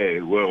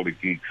 Yeah, whirly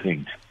gig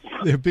things.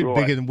 They're a bit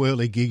bigger than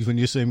whirly gigs when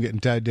you see them getting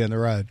towed down the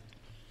road.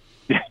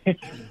 I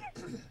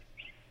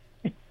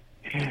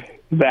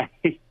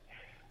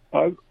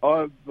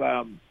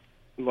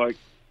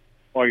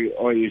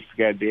used to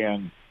go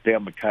down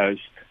the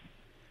coast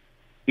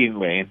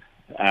inland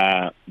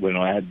when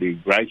I had the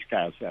race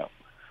cars out,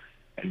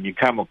 and you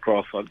come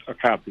across. I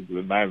can't think of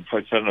the name.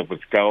 I don't know if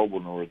it's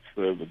Goulburn or it's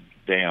further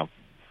down.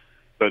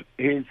 But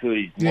here's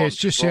these. Yeah, it's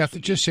just south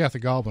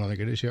of Goulburn, I think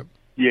it is. Yep.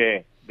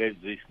 Yeah, there's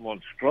this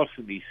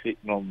monstrosity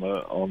sitting on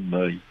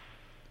the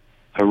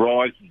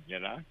horizon, you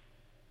know,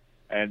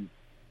 and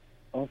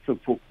I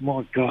thought,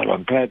 my God,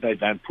 I'm glad they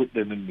don't put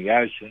them in the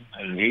ocean.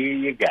 And here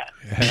you go.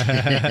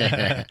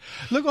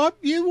 Look,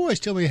 you always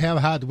tell me how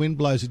hard the wind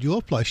blows at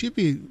your place. You'd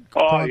be a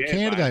prime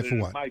candidate for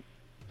one. Mate,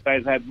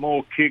 they've had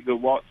more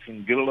gigawatts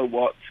and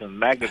kilowatts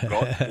and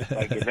megawatts than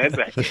they could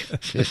ever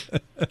have.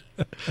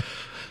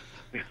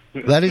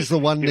 That is the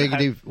one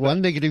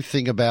negative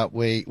thing about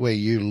where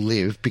you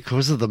live,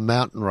 because of the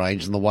mountain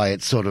range and the way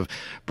it sort of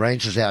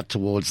branches out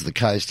towards the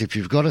coast. If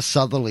you've got a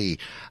southerly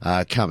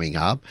coming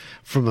up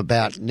from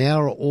about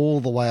now all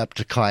the way up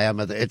to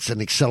Kiama, it's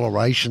an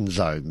acceleration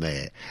zone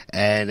there,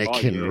 and it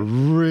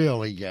can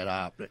really get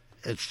up.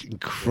 It's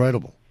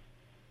incredible.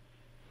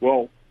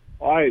 Well,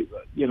 I've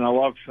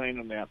seen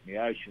them out in the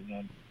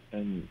ocean,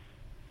 and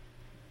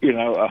you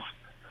know,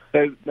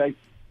 they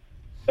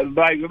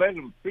let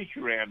them fish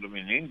around them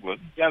in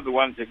England. The other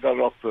ones that got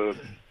off the...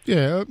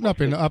 Yeah,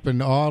 up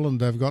in Ireland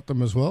they've got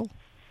them as well.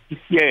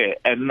 Yeah,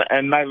 and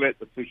they let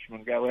the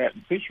fishermen go out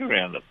and fish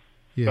around them.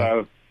 Yeah.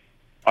 So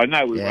I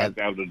know we won't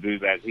be able to do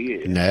that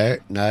here.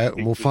 No,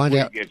 we'll find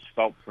out. We get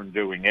stopped from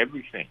doing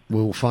everything.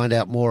 We'll find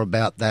out more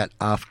about that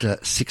after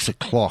 6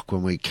 o'clock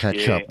when we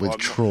catch up with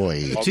Troy.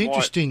 It's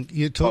interesting.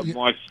 I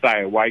might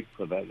stay awake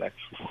for that,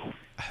 actually.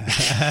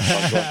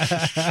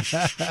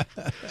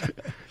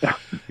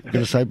 You're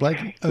going to say,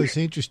 Blake? Oh, it's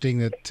interesting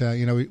that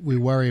we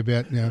worry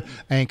about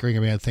anchoring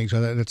around things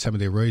like that. That's some of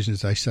their reasons.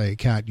 They say you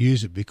can't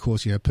use it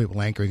because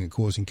people anchoring and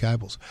causing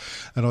cables.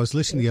 And I was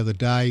listening the other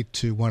day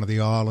to one of the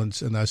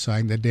islands, and they were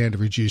saying they're down to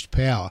reduced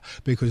power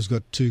because it's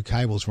got two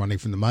cables running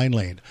from the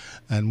mainland,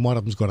 and one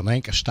of them's got an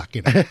anchor stuck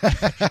in it,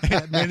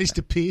 and it managed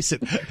to pierce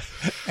it,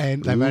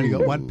 and they've only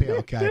got one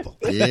power cable.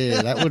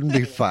 Yeah, that wouldn't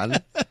be fun.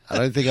 I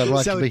don't think I'd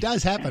like to be. So it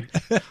does happen.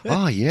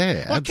 Oh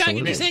yeah, I can't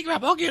get this anchor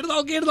up. I'll get it. All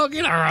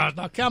right, it's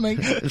not coming.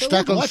 It's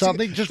stuck on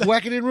something. Just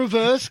whack it in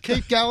reverse.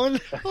 Keep going.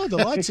 Oh, the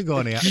lights have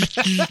gone out.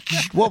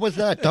 What was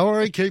that? Don't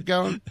worry. Keep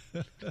going.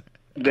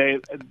 They're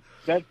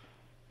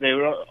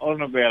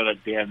on about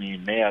it down here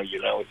now.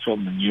 It's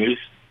on the news.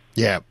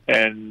 Yeah.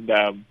 And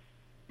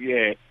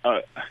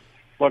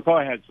like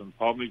I had some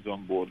pommies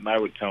on board, and they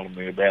were telling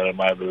me about them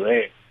over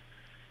there,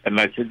 and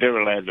they said they're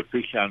allowed to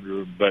fish under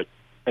them, but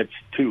it's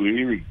too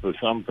eerie for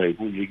some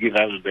people. You get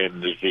under there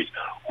and there's this.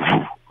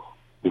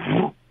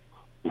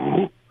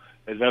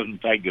 It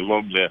doesn't take you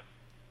long to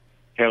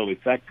tell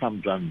if that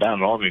comes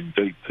undone. I'm in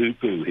deep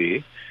poo-poo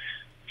here.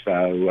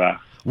 So,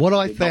 What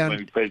I There's found... not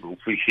many people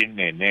fish in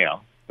there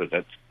now, but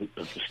that's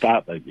the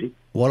start they did.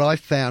 What I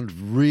found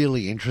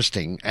really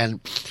interesting, and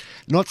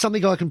not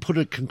something I can put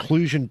a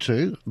conclusion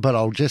to, but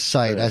I'll just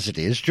say it as it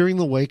is. During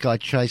the week, I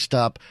chased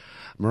up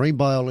marine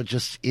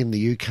biologists in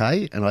the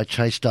UK, and I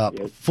chased up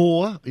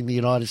 4 in the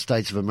United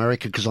States of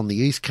America, because on the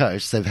East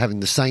Coast, they're having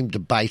the same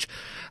debate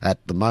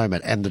at the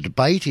moment. And the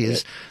debate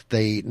is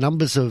the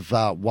numbers of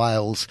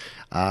whales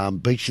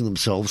beaching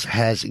themselves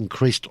has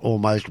increased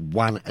almost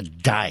 1 a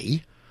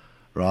day,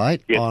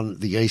 right, on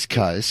the East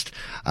Coast.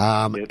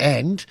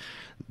 And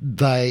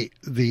the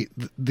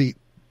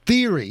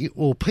theory,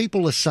 or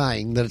people are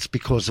saying that it's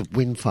because of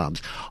wind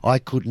farms. I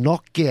could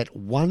not get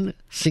one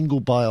single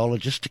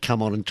biologist to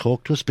come on and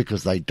talk to us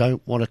because they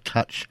don't want to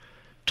touch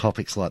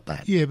topics like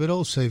that. Yeah, but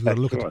also you've got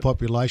to look at the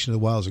population of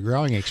the whales are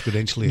growing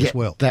exponentially as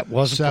well. That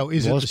was so.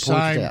 Is it the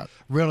same out.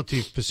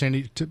 Relative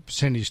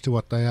percentage to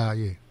what they are?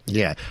 Yeah.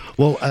 Yeah.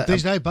 Well,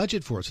 there's no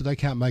budget for it, so they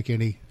can't make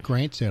any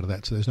grants out of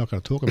that. So there's not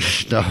going to talk about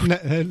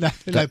it.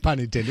 No pun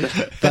intended.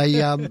 That's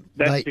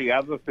the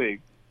other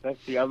thing.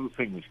 That's the other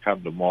thing that's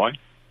come to mind.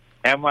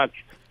 How much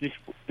this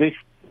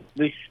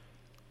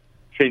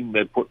thing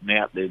they're putting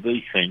out there,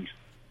 these things,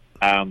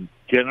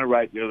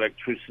 generate the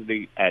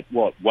electricity at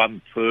what,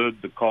 1/3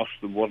 the cost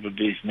of what it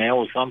is now,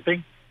 or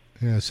something?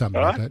 Yeah,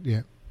 something like that.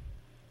 Yeah.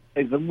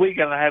 Is we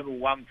going to have a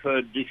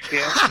 1/3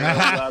 discount?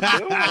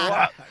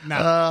 No.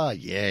 Oh,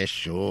 yeah,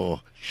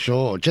 sure.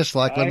 Just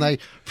like when they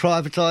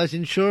privatise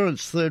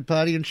insurance,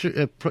 third-party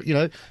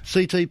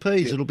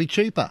CTPs, it'll be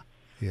cheaper.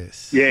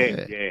 Yes.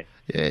 Yeah.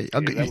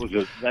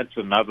 That's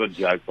another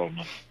joke on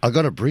it. I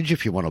got a bridge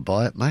if you want to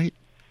buy it, mate.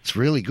 It's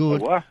really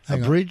good. A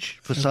bridge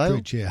for sale?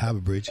 Bridge, yeah,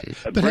 Harbour Bridge.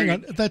 But hang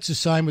on, that's the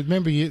same.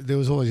 Remember, there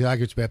was always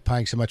arguments about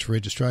paying so much for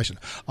registration.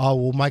 Oh,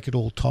 we'll make it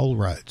all toll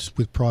roads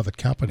with private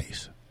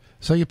companies.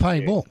 So you're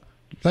paying more.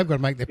 They've got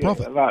to make their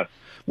profit.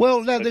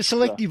 Well, no, they're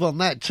selective on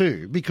that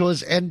too,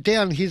 because, and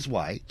down his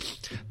way,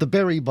 the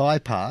Berry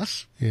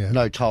bypass,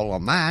 no toll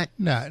on that.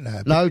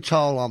 No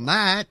toll on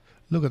that.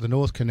 Look at the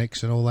North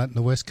Connects and all that, and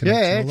the West Connects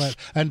and all that.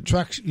 And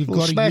trucks, you've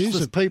got to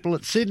use it. People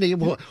at Sydney,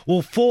 and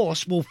we'll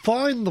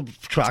fine the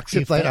trucks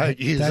if they don't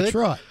use it. That's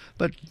right.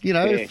 But,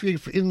 if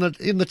you're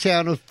in the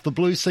town of the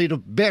Blue Seat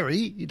of Berry,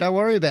 you don't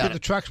worry about it. But the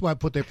trucks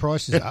won't put their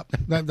prices up.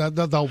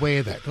 They'll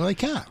wear that. Well, they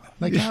can't.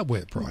 They can't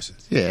wear the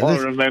prices. Yeah, I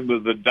remember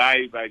the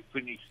day they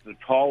finished the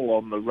toll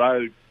on the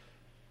road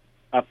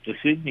up to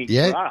Sydney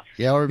for us.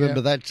 Yeah, I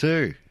remember that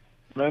too.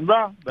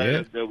 Remember?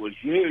 That was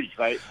huge.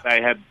 They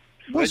had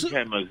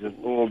sledgehammers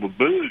and all the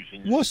booze.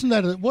 Wasn't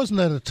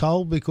that a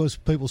toll because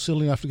people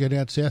silly enough to go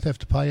down south have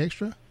to pay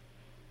extra?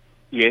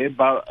 Yeah,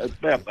 but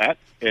about that.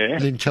 Yeah,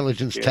 an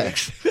intelligence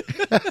tax.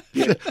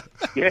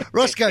 yeah.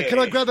 Roscoe, can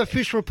I grab a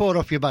fish report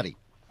off you, buddy?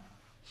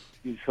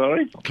 You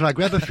sorry? Can I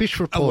grab a fish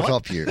report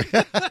off you?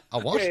 A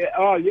what? Yeah.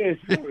 Oh, yes.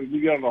 Sorry. We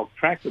got off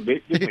track a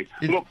bit, didn't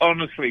we? Look,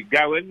 honestly,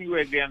 go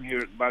anywhere down here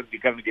at the moment,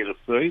 you're going to get a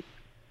feed.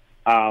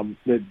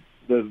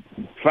 The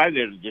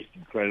flathead are just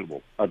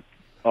incredible.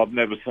 I've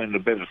never seen a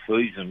better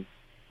season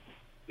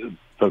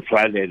for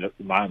flathead at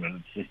the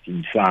moment. It's just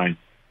insane.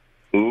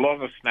 A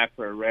lot of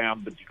snapper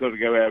around, but you've got to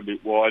go out a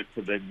bit wide for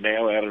them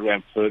now, out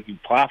around 30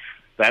 plus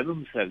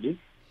fathoms, that is.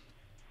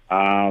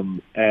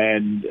 And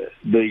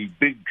the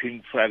big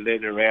king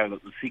flathead are out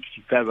at the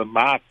 60 fathom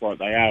mark, like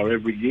they are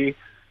every year.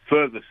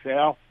 Further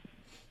south,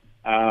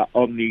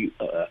 they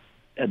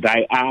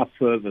are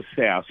further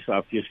south. So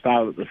if you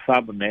start at the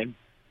southern end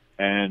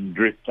and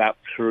drift up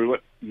through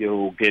it,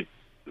 you'll get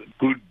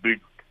good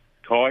big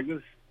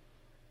tigers,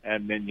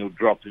 and then you'll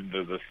drop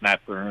into the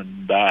snapper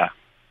and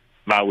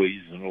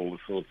mowies and all the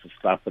sorts of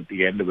stuff at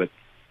the end of it.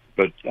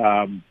 But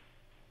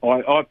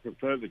I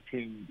prefer the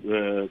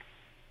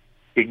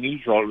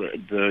kingies, or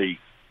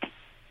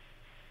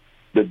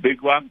the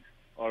big ones.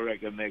 I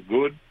reckon they're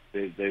good.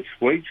 They're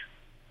sweet,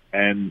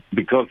 and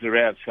because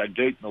they're out so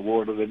deep in the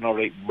water, they're not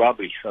eating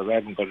rubbish, so they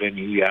haven't got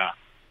any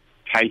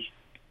taste.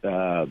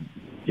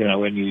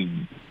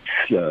 Any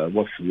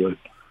what's the word?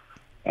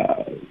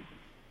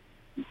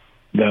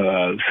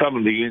 Some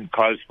of the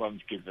in-close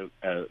ones get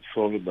a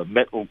sort of a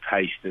metal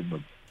taste in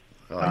them.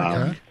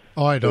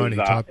 Iodine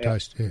type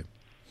taste, yeah.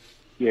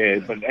 Yeah,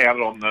 but out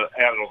on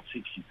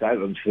 60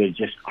 fathoms, they're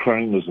just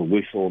cream as a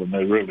whistle, and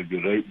they're really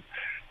good eating.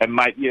 And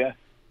mate,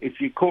 if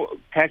you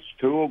catch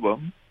 2 of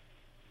them,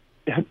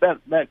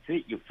 that's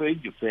it. You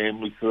feed your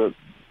family for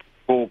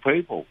 4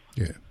 people.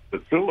 Yeah, the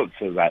fillets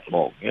are that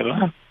long,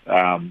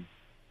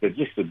 They're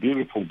just a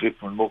beautiful,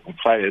 different looking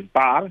flathead.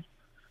 But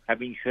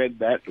having said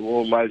that, to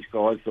all those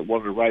guys that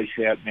want to race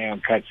out now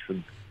and catch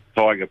some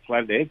tiger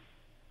flathead,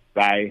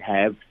 they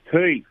have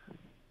teeth,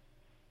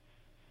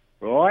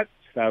 right?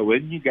 So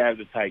when you go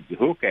to take your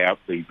hook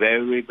out, be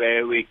very,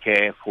 very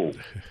careful.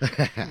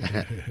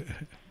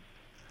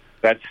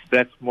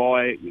 That's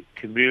my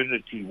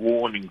community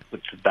warning for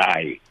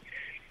today.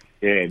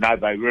 Yeah, no,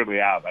 they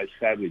really are. They're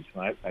savage,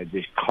 mate. They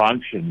just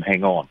clench and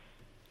hang on.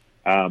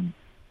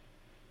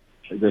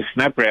 The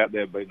snapper out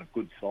there being a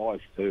good size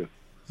too.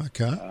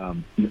 Okay.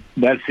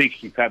 That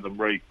 60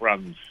 fathom reef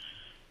runs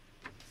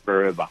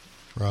forever.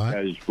 Right.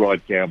 Goes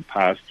right down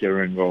past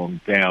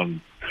Gerringong,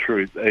 down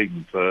through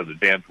even further,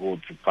 down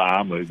towards the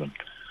farm even.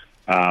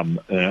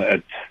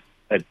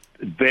 It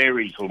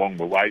varies along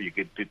the way. You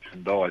get dips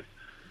and dives.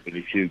 But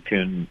if you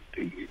can,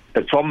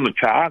 it's on the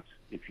charts.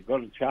 If you've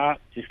got a chart,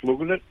 just look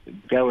at it.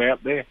 Go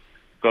out there.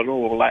 Got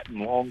all the Latin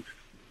longs.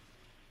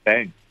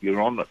 Bang,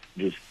 you're on it.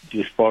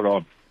 Just spot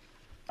on.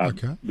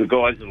 Okay. The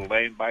guys at the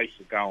land base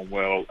are going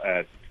well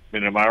at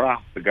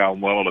Minamurra. They're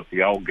going well at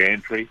the old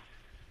gantry.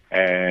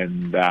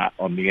 And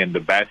on the end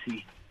of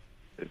Bassie,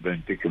 they've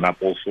been picking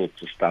up all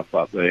sorts of stuff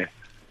up there.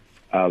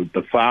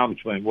 The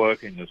farm's been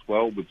working as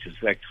well, which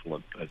is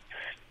excellent.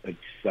 It's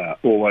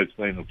always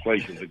been a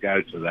pleasure to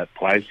go to that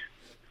place.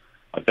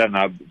 I don't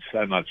know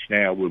so much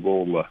now with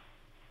all the...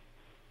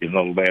 You're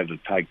not allowed to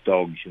take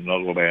dogs, you're not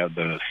allowed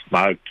to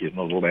smoke, you're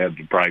not allowed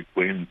to break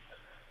wind.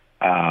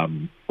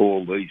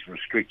 All these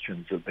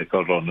restrictions that they've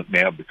got on it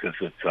now because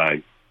it's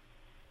I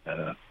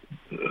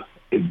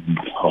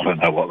don't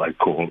know what they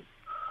call it,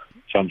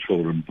 some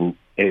sort of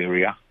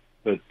area.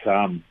 But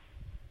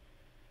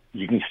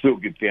you can still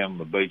get down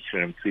the beach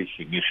there and fish.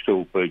 You can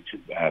still fish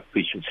at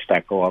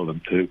Stack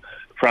Island too.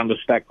 Front of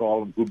Stack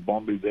Island, good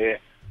bombie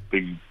there.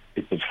 If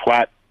it's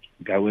flat,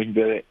 go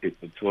into it. If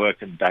it's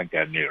working, don't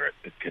go near it.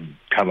 It can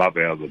come up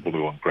out of the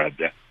blue and grab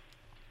you.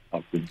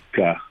 I think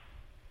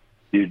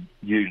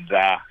you'd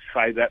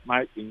say that,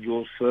 mate, in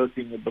your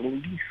surfing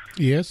abilities.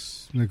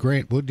 Yes, the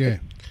Grant would, yeah.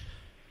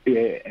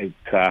 Yeah,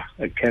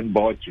 it can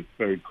bite you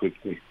very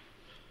quickly.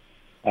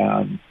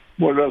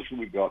 What else have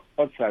we got?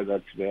 I'd say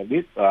that's about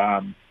it.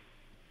 I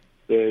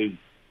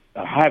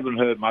haven't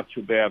heard much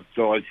about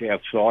guys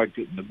outside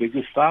getting the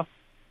bigger stuff.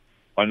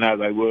 I know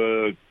they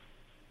were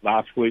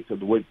last week or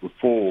the week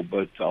before,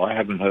 but I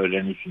haven't heard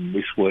anything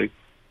this week.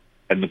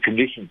 And the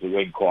conditions have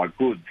been quite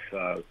good,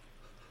 so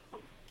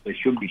there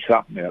should be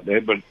something out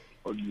there. But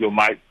your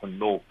mate from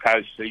North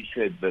Coast, he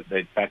said that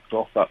they'd backed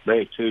off up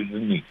there too,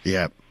 didn't he?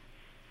 Yeah.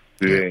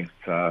 Yeah,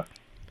 so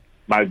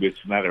maybe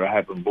it's a matter of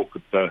having a look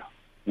at the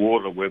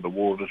water, where the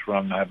water's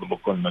run, have a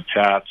look on the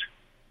charts,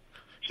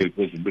 see if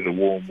there's a bit of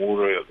warm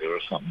water out there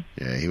or something.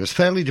 Yeah, he was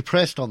fairly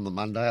depressed on the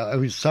Monday. I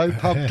was so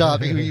pumped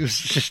up. He was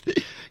just,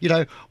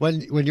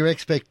 when your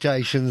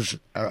expectations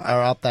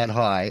are up that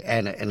high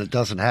and it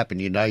doesn't happen,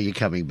 you're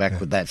coming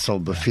back with that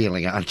somber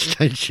feeling,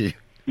 don't you?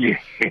 Yeah.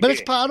 But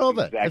it's part of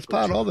it. Exactly. It's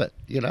part of it,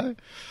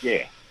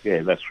 Yeah,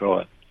 that's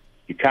right.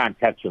 You can't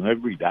catch them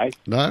every day.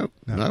 No.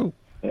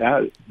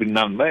 But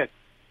nonetheless.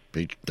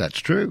 That's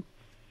true.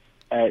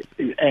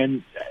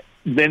 And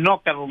they're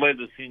not going to let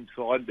us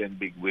inside them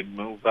big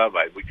windmills, are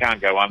they? We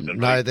can't go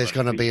underneath. No, there's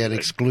going to be an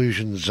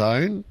exclusion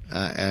zone,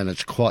 and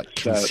it's quite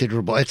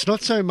considerable. It's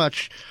not so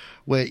much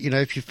where,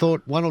 if you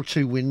thought one or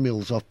two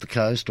windmills off the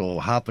coast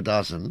or half a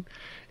dozen,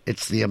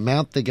 it's the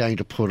amount they're going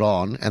to put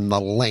on and the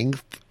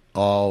length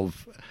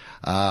of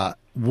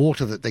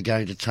water that they're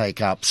going to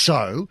take up.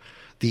 So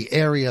the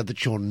area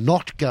that you're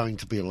not going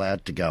to be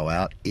allowed to go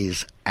out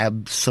is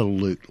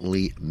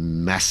absolutely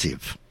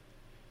massive.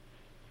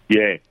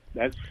 Yeah,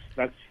 that's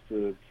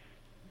the...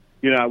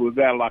 with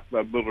our luck,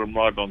 they built them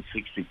right on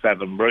 60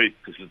 fathom reef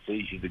because it's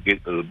easy to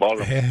get to the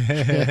bottom.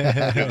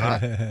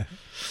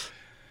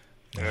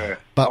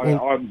 But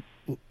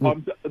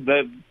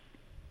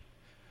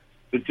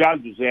the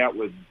judge is out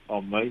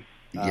on me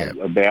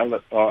about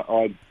it.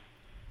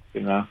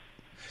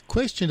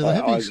 Question: do they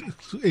have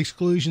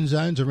exclusion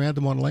zones around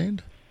them on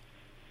land?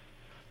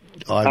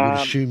 I would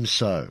assume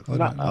so.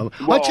 I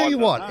tell you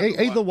what,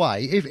 either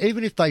way,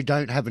 even if they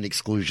don't have an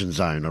exclusion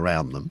zone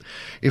around them,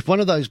 if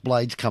one of those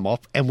blades come off,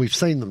 and we've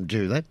seen them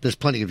do that, there's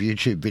plenty of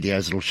YouTube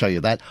videos that'll show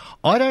you that,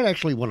 I don't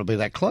actually want to be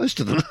that close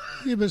to them.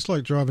 Yeah, but it's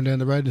like driving down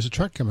the road and there's a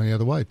truck coming the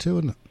other way too,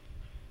 isn't it?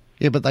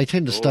 Yeah, but they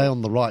tend to stay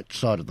on the right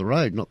side of the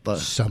road, not the...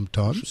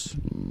 Sometimes.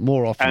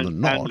 More often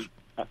than not.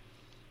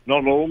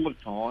 Not all the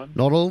time.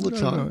 Not all the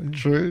time, no.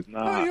 True. No.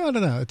 I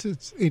don't know, it's an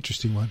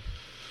interesting one.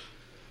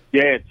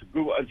 Yeah, it's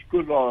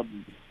good.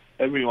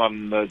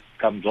 Everyone that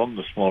comes on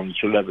this morning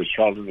should have a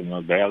shot at them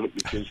about it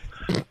because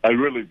they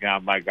really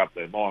can't make up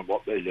their mind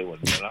what they're doing.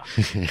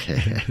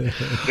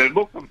 They're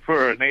looking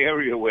for an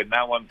area where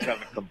no one's going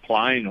to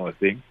complain, I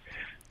think.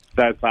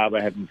 So far,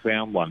 they haven't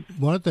found one.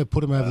 Why don't they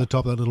put them over the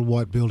top of that little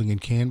white building in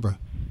Canberra?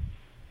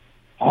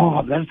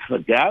 Oh, that's the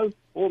go.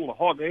 All the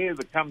hot air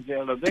that comes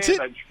out of there,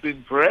 they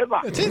spin forever.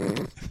 That's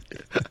it.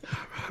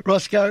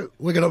 Roscoe,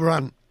 we're going to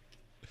run.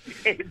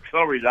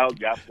 Sorry, though,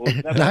 Jeff.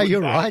 No,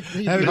 you're right.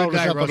 Have a good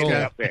day,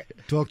 Roscoe.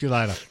 Talk to you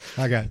later.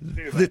 Okay.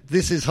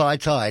 This is High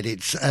Tide.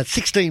 It's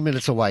 16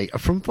 minutes away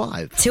from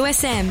 5.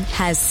 2SM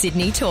has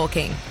Sydney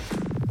talking.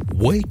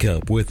 Wake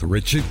up with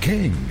Richard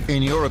King.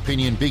 In your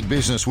opinion, big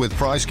business with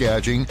price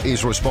gouging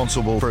is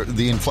responsible for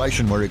the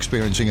inflation we're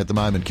experiencing at the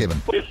moment,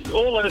 Kevin? If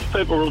all those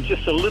people were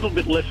just a little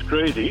bit less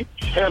greedy,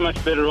 how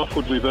much better off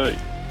would we be?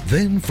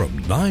 Then from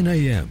 9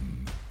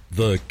 a.m,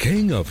 the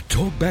king of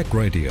talkback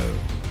radio,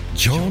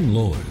 John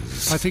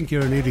Laws. I think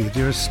you're an idiot.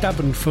 You're a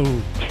stubborn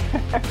fool.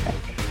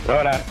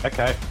 Righto,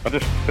 okay. I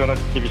just thought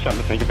I'd give you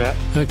something to think about.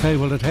 Okay,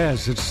 well, it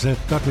has. It's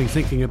got me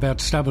thinking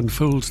about stubborn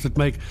fools that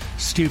make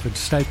stupid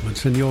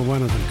statements, and you're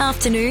one of them.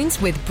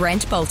 Afternoons with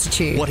Brent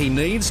Bultitude. What he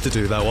needs to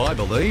do, though, I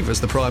believe, as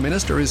the Prime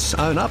Minister, is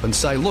own up and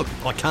say, look,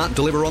 I can't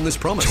deliver on this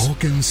promise.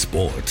 Talking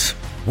sport.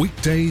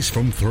 Weekdays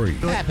from 3.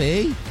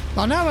 Happy?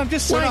 I know, I'm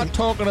just saying. We're not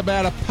talking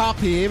about a pup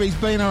here. He's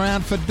been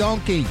around for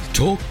donkeys.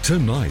 Talk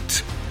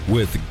tonight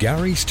with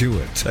Gary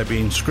Stewart. They've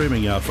been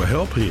screaming out for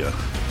help here.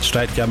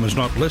 State government's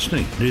not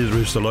listening. Neither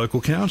is the local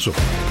council.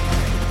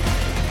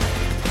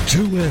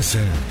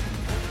 2SM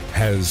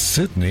has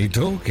Sydney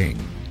talking.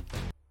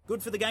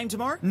 Good for the game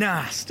tomorrow?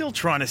 Nah, still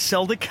trying to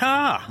sell the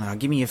car.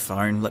 Give me your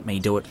phone, let me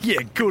do it.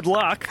 Yeah, good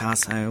luck. Car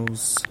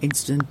sales,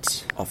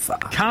 instant offer.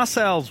 Car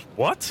sales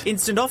what?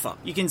 Instant offer.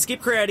 You can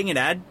skip creating an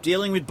ad,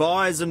 dealing with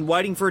buyers and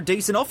waiting for a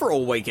decent offer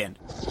all weekend.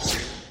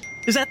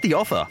 Is that the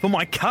offer for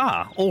my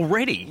car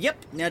already? Yep.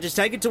 Now just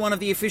take it to one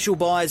of the official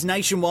buyers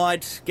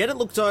nationwide, get it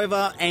looked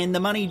over, and the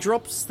money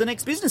drops the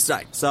next business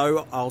day.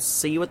 So I'll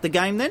see you at the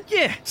game then?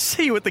 Yeah,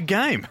 see you at the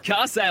game.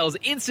 Car sales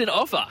instant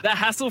offer. The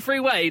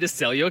hassle-free way to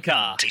sell your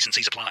car. T's and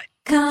C's apply.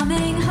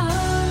 Coming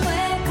home,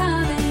 we're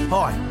coming.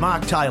 Hi,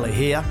 Mark Taylor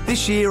here.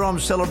 This year I'm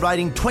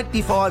celebrating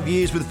 25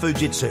 years with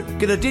Fujitsu.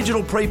 Get a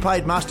digital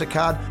prepaid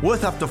MasterCard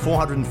worth up to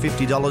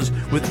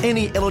 $450 with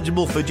any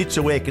eligible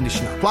Fujitsu air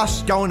conditioner.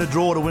 Plus, go in a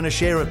draw to win a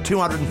share of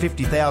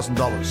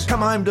 $250,000. Come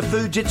home to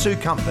Fujitsu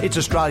Comfort. It's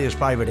Australia's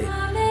favourite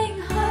air.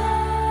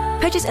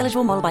 Purchase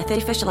eligible model by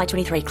 31st July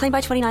 23. Claim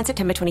by 29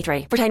 September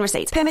 23. Retain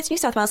receipts. Permits New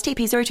South Wales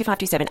TP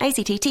 02527.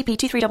 ACT TP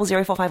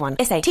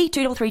 2300451. SA T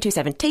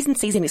 23327. T's and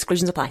C's and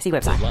exclusions apply. See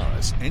website.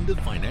 Polaris end of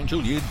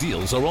financial year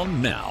deals are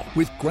on now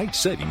with great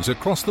savings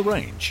across the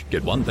range.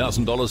 Get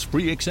 $1,000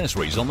 free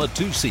accessories on the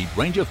 2-seat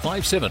Ranger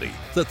 570,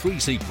 the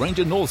 3-seat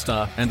Ranger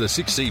Northstar, and the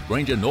 6-seat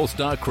Ranger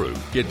Northstar Crew.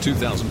 Get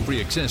 $2,000 free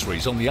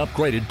accessories on the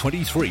upgraded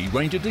 23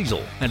 Ranger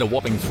Diesel and a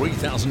whopping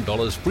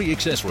 $3,000 free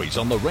accessories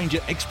on the Ranger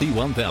XP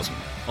 1000.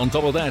 On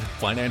top of that,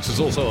 finance is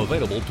also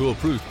available to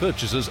approved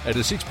purchases at a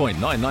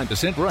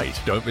 6.99%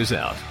 rate. Don't miss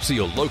out. See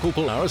your local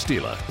Polaris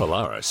dealer.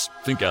 Polaris.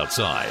 Think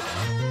outside.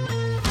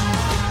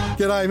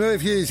 G'day,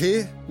 Merv Hughes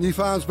here. New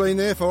Farm's been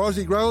there for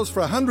Aussie growers for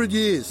 100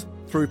 years.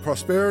 Through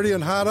prosperity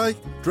and heartache,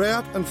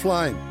 drought and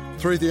flame.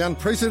 Through the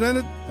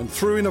unprecedented and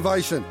through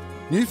innovation.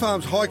 New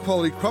Farm's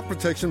high-quality crop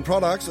protection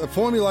products are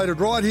formulated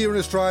right here in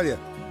Australia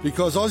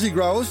because Aussie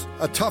growers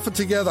are tougher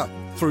together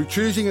through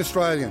choosing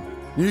Australian.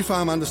 New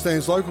Farm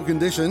understands local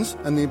conditions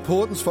and the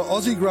importance for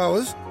Aussie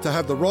growers to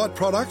have the right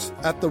products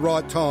at the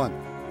right time.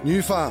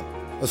 New Farm,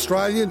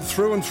 Australian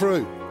through and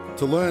through.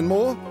 To learn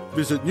more,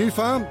 visit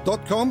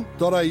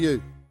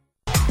newfarm.com.au.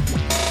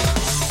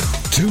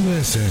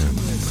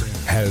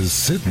 2SM has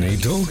Sydney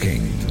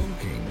talking.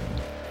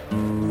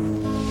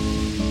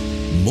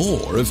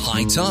 More of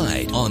High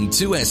Tide on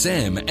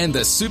 2SM and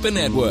the Super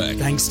Network.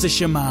 Thanks to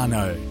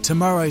Shimano.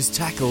 Tomorrow's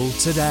tackle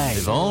today.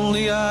 If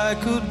only I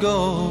could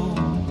go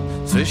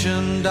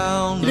fishing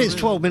down. It is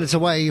 12 minutes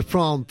away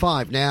from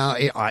 5 now.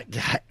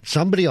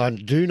 Somebody I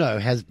do know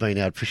has been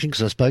out fishing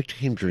because I spoke to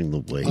him during the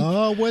week.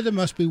 Oh, weather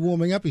must be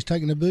warming up. He's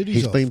taking the booties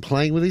He's off. been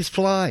playing with his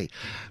fly.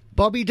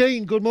 Bobby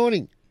Dean, good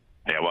morning.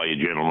 How are you,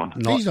 gentlemen?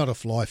 He's not a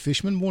fly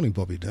fisherman. Morning,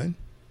 Bobby Dean.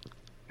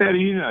 How do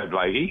you know,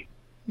 Blakey?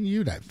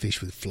 You don't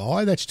fish with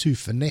fly. That's too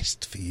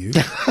finessed for you.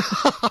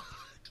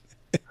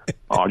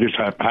 I just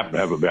happen to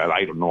have about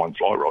 8 or 9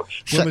 fly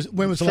rods.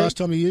 When was the last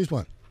time you used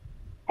one?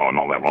 Oh,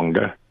 not that long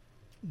ago.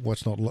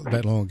 What's not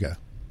that long ago?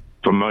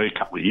 For me, a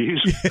couple of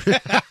years.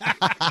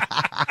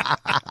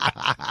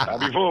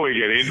 Before we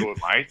get into it,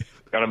 mate,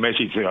 got a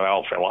message to the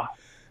old fella.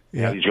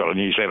 Yeah. He's got a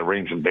new set of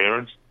rings and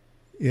bearings.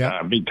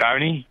 Yeah. Big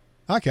Tony.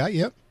 Okay,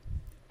 yep.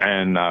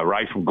 And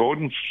Ray from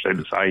Gordon said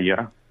to say,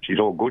 she's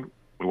all good.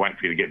 We wait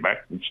for you to get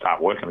back and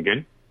start working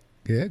again.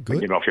 Yeah,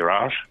 good. Get off your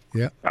arse.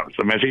 Yeah. That was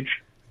the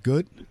message.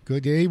 Good. Yeah,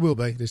 he will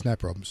be. There's no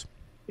problems.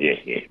 Yeah,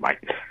 mate.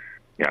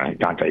 You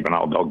can't keep an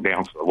old dog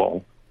down for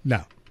long.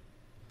 No.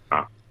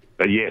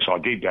 But yes, I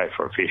did go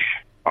for a fish.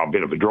 A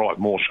bit of a drive,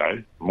 more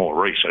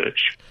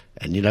research.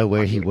 And you know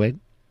where he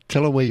went?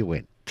 Tell her where you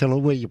went.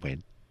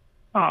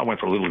 I went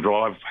for a little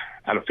drive,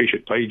 had a fish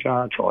at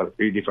Pejar, tried a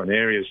few different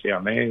areas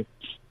down there.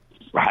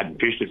 I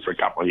hadn't fished it for a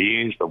couple of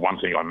years, but one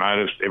thing I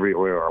noticed,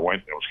 everywhere I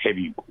went, there was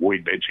heavy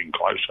weed beds in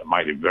close. It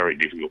made it very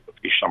difficult to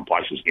fish. Some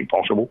places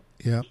impossible.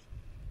 Yeah.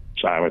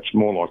 So it's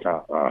more like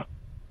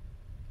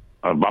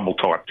a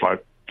bubble-type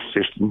float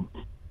system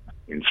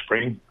in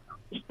spring,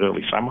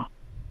 early summer.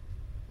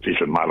 Fish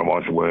with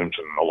Motherwise worms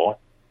and the like.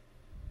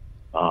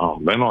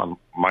 Then I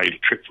made a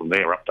trip from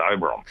there up to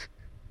Oberon.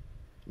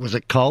 Was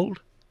it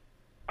cold?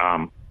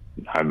 No,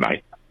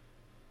 mate.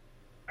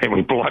 It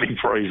was bloody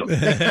freezing.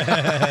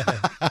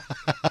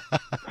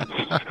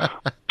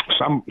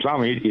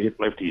 Some idiot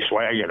left his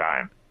swag at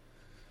home.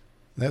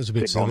 That was a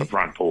bit silly. On the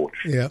front porch.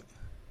 Yeah.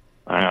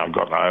 I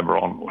got to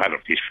Oberon, had a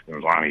fish. It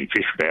was only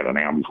fish for about an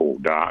hour before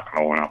dark,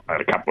 and I went up,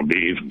 had a couple of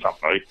beers and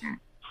something to eat, and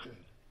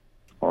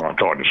I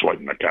tried to sleep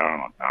in the car,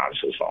 and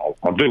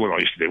I'll do what I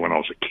used to do when I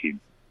was a kid,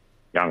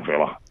 young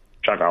fella,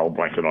 chuck a old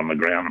blanket on the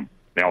ground, and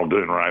now I'll do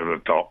it over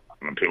the top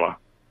on the pillow,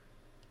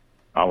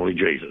 Holy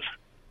Jesus.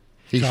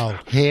 His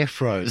hair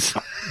froze.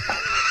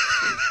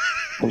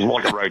 It was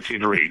like a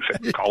rotisserie,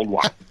 except a cold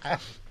one.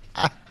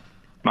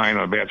 Man,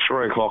 at about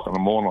 3 o'clock in the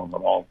morning,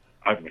 I'll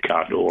open the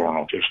car door and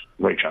I'll just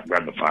reach up,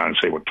 grab the phone and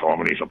see what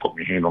time it is. I put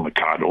my hand on the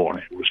car door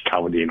and it was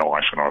covered in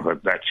ice, and I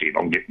thought, that's it,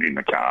 I'm getting in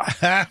the car.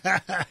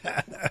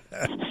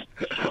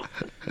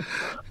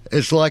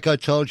 It's like I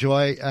told you,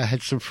 I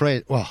had some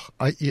friends. Well,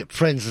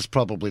 friends is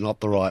probably not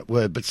the right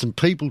word, but some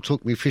people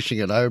took me fishing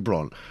at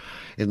Oberon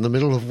in the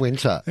middle of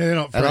winter. Yeah, they're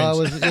not friends.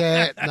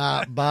 And I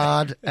was,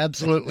 barred,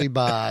 absolutely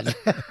barred.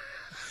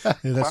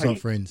 That's not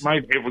friends.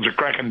 Mate, it was a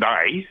cracking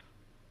day.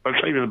 But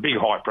see, with a big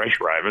high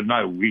pressure over,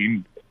 no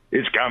wind,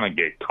 it's going to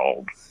get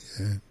cold.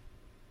 Yeah.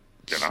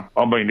 You know,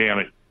 I've been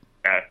down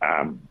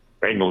at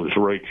England's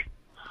Reach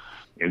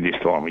in this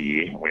time of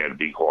year. We had a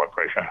big high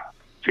pressure.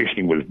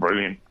 Fishing was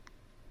brilliant.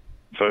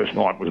 First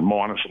night was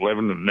 -11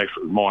 and the next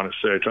was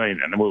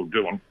 -13, and we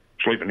were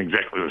sleeping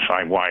exactly the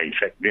same way,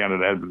 except down at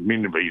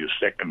Adminderby the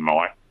second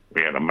night,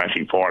 we had a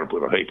massive fire to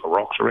put a heap of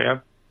rocks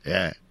around.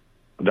 Yeah.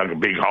 I dug a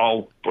big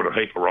hole, put a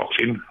heap of rocks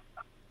in.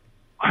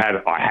 I had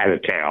a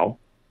towel.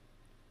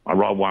 I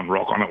rolled one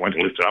rock on it, went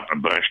to lift it up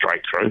and burned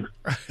straight through.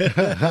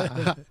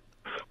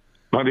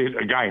 But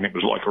again, it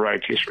was like a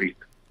rotisserie.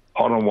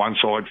 Hot on one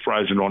side,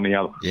 frozen on the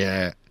other.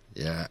 Yeah,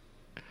 yeah.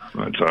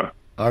 But,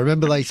 I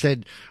remember they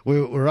said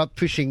we were up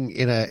fishing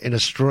in a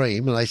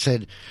stream, and they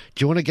said,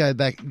 "Do you want to go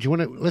back?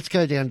 Let's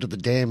go down to the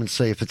dam and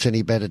see if it's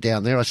any better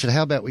down there." I said,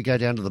 "How about we go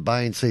down to the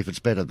bay and see if it's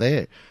better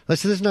there?" They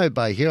said, "There's no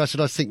bay here." I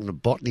said, "I was thinking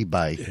of Botany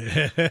Bay."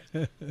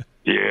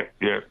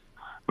 Yeah.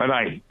 But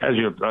hey, as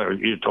you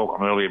were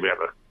talking earlier about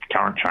the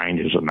current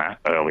changes and that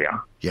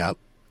earlier. Yep.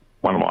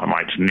 One of my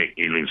mates, Nick,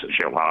 he lives at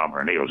Shell Harbour,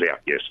 and he was out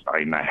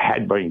yesterday, and they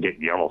had been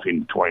getting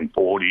yellowfin between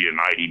 40 and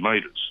 80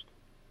 metres.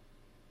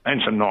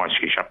 And some nice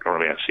fish up to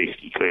about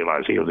 60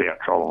 kilos. He was out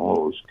trolling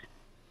lures.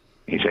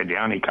 He said the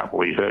only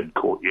couple he heard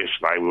caught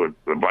yesterday were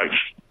the blokes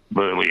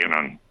Burleyan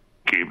and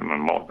Cuban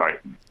and Light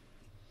Baiting.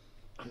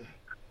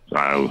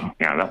 So,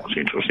 that was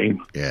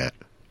interesting. Yeah.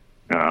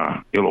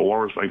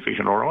 Illawarra's been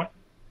fishing all right.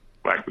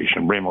 Blackfish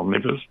and brim on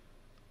nippers.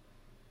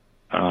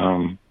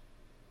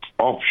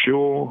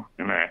 Offshore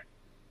in that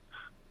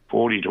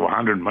 40 to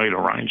 100 metre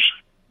range,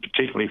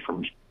 particularly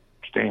from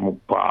Stanwell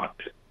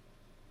Park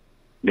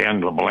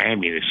down to the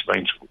Bellambi, there's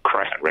been some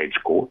cracking reds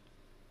caught.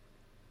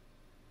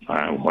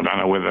 I don't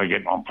know whether they're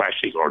getting on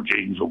plastic or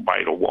jigs or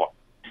bait or what.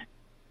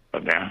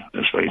 But now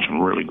there's been some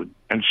really good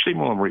and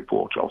similar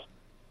reports off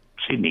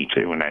Sydney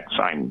too in that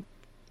same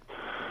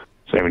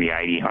 70,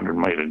 80, 100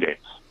 metre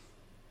depth.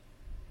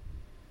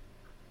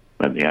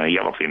 But the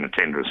yellowfin, the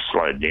tender has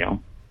slowed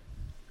down.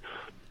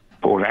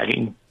 Port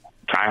Hacking,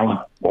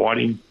 Taylor,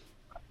 Whiting,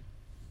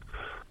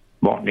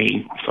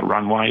 Botany, the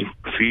runway,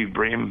 a few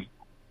brim,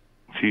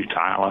 a few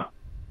Taylor,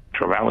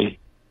 Trevally,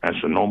 that's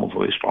the normal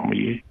for this time of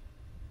year.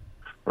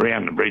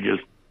 Around the bridges,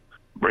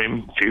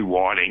 brim, a few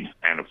whiting,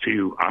 and a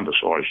few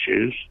undersized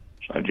shoes.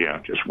 So,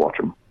 just watch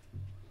them.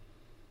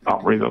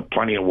 Upriver,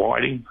 plenty of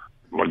whiting,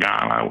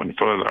 Lugano, and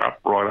further up,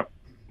 right up,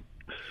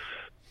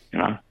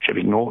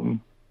 Chipping Norton.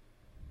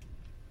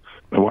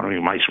 But one of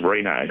my mates,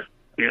 Reno,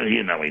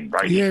 you know him,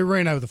 Brady. Yeah,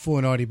 Reno with the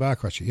 490 bar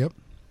crusher, yep.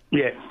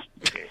 Yeah.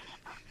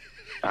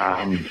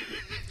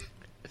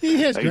 He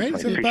has great.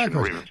 He's got a bar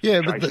crusher.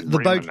 Yeah, but the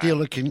boat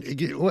dealer can...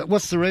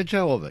 What's the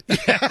rego of it?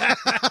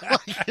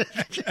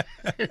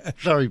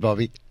 Sorry,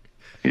 Bobby.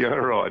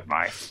 You're right,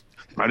 mate.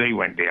 But he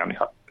went down,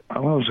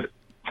 what was it,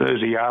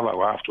 Thursday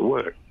Arvo after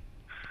work.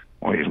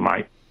 Well, his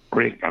mate,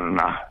 Rick, and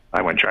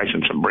they went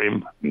chasing some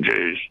brim and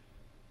Jews.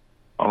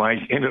 Well, they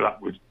ended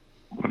up with,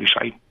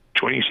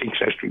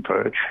 26 estuary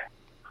perch,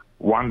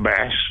 one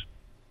bass,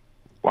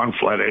 one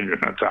flathead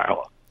and a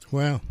tailor.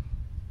 Wow.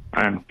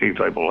 And a few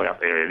people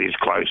out there, it is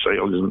close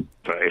seals, isn't it,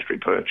 for estuary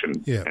perch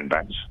and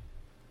bass.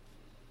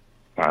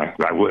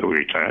 They were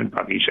returned,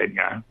 but he said,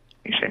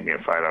 he sent me a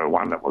photo of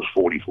one that was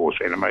 44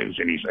 centimetres,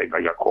 and he said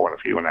they got quite a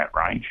few in that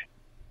range.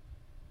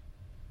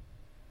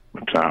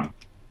 But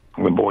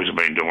the boys have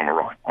been doing all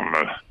right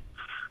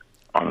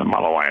on the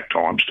Mulloway at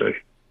times too.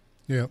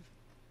 Yeah.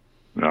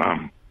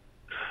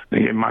 They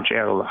get much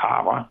out of the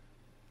harbour.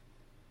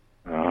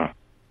 I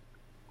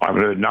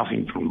haven't heard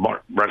nothing from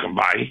Broken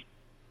Bay.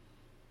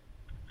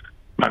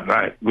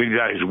 But with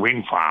those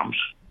wind farms,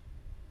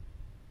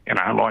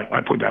 like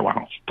I put that one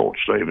on Port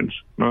Stephens,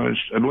 there's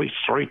at least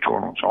 3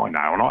 tournaments I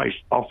know, and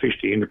I've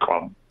fished the Inter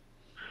Club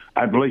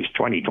at least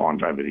 20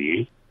 times over the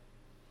years.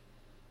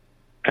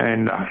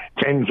 And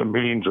tens of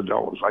millions of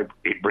dollars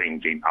it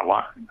brings in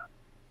alone.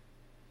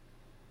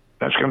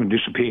 That's going to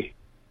disappear.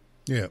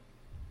 Yeah.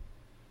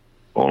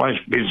 All those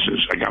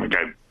businesses are going to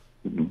go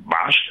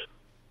bust.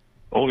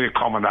 All the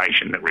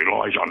accommodation that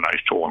relies on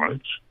those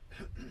tournaments,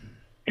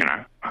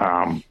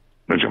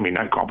 there's going to be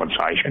no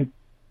compensation.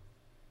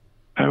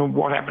 And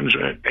what happens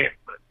at the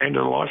end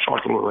of the life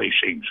cycle of these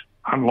things?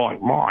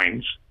 Unlike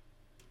mines,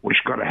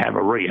 which got to have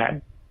a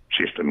rehab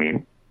system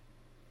in.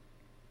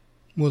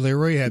 Well, their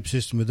rehab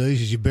system with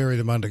these is you bury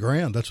them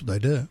underground. That's what they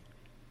do.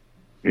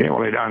 Yeah,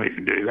 well, they don't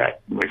even do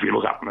that. If you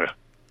look up in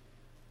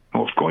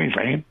North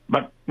Queensland,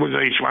 but with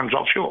these ones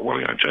offshore, what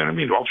are you going to turn them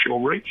into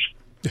offshore reefs?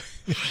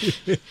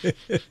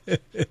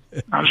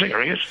 I'm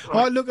serious.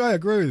 I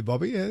agree with you,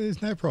 Bobby. Yeah,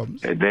 there's no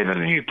problems. They're the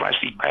new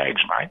plastic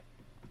bags, mate.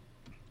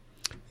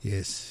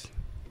 Yes.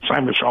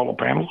 Same with solar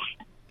panels.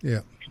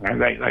 Yeah.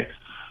 They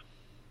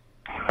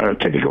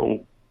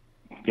typical,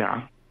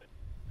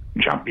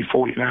 jump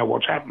before you know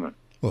what's happening.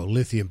 Well,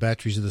 lithium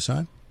batteries are the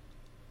same.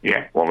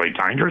 Yeah, well, they're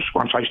dangerous.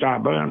 Once they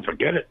start burning,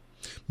 forget it.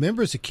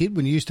 Remember as a kid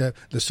when you used to have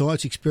the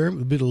science experiment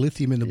with a bit of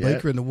lithium in the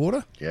beaker in the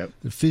water? Yep.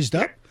 It fizzed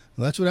up?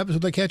 Well, that's what happens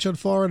when they catch on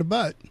fire in a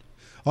boat.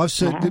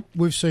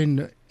 We've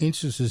seen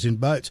instances in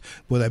boats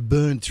where they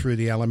burn through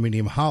the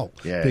aluminium hull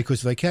because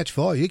if they catch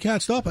fire, you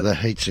can't stop it. The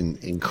heat's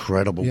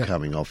incredible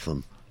coming off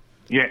them.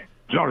 Yeah,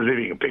 it's not as if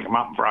you can pick them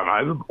up and throw them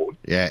overboard.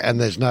 Yeah,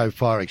 and there's no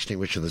fire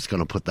extinguisher that's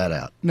going to put that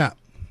out. No.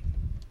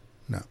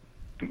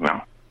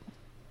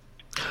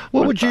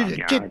 What would you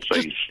do?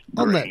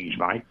 On that,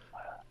 mate.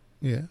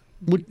 Yeah.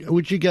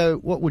 Would you go?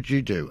 What would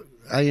you do?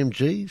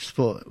 AMGs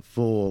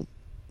for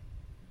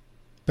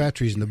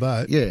batteries in the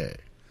boat? Yeah.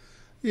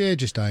 Yeah,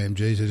 just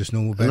AMGs. They're just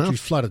normal batteries,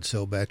 flooded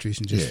cell batteries,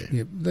 and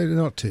they're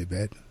not too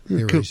bad.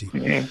 They're easy.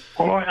 Yeah.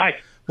 Well,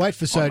 wait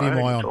for sodium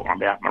ion. Talking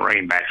about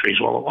marine batteries.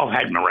 Well, I've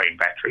had marine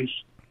batteries.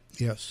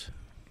 Yes.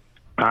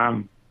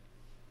 I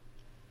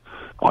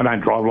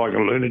don't drive like a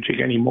lunatic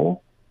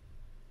anymore.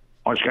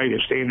 I just get a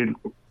standard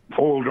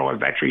four-wheel drive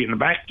battery in the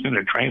back, and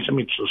the transom,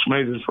 it's the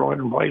smoothest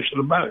riding place of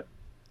the boat.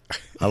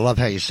 I love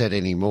how you said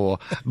anymore.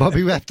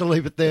 Bobby, we have to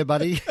leave it there,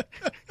 buddy.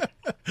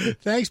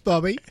 Thanks,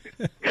 Bobby.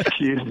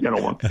 Cheers, get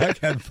on.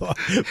 Okay,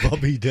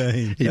 Bobby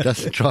Dean. He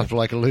doesn't drive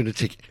like a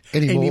lunatic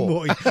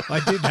anymore. I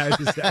did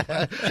notice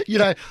that. You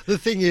know, the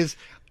thing is,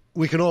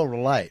 we can all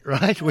relate,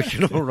 right? We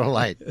can all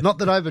relate. Not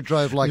that I ever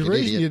drove like an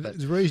idiot.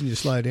 The reason you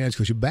slow down is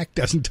because your back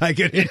doesn't take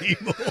it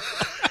anymore.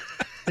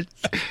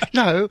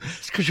 No,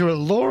 it's because you're a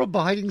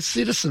law-abiding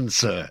citizen,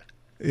 sir.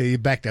 Yeah, your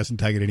back doesn't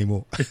take it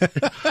anymore.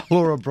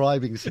 Or a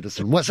bribing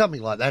citizen. Well,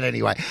 something like that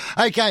anyway.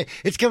 Okay,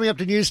 it's coming up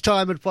to news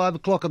time at 5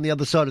 o'clock. On the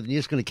other side of the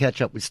news, going to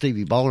catch up with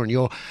Stevie Bowler, and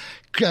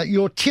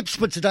your tips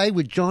for today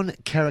with John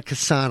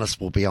Karakasanis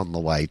will be on the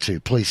way too.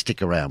 Please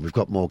stick around. We've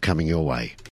got more coming your way.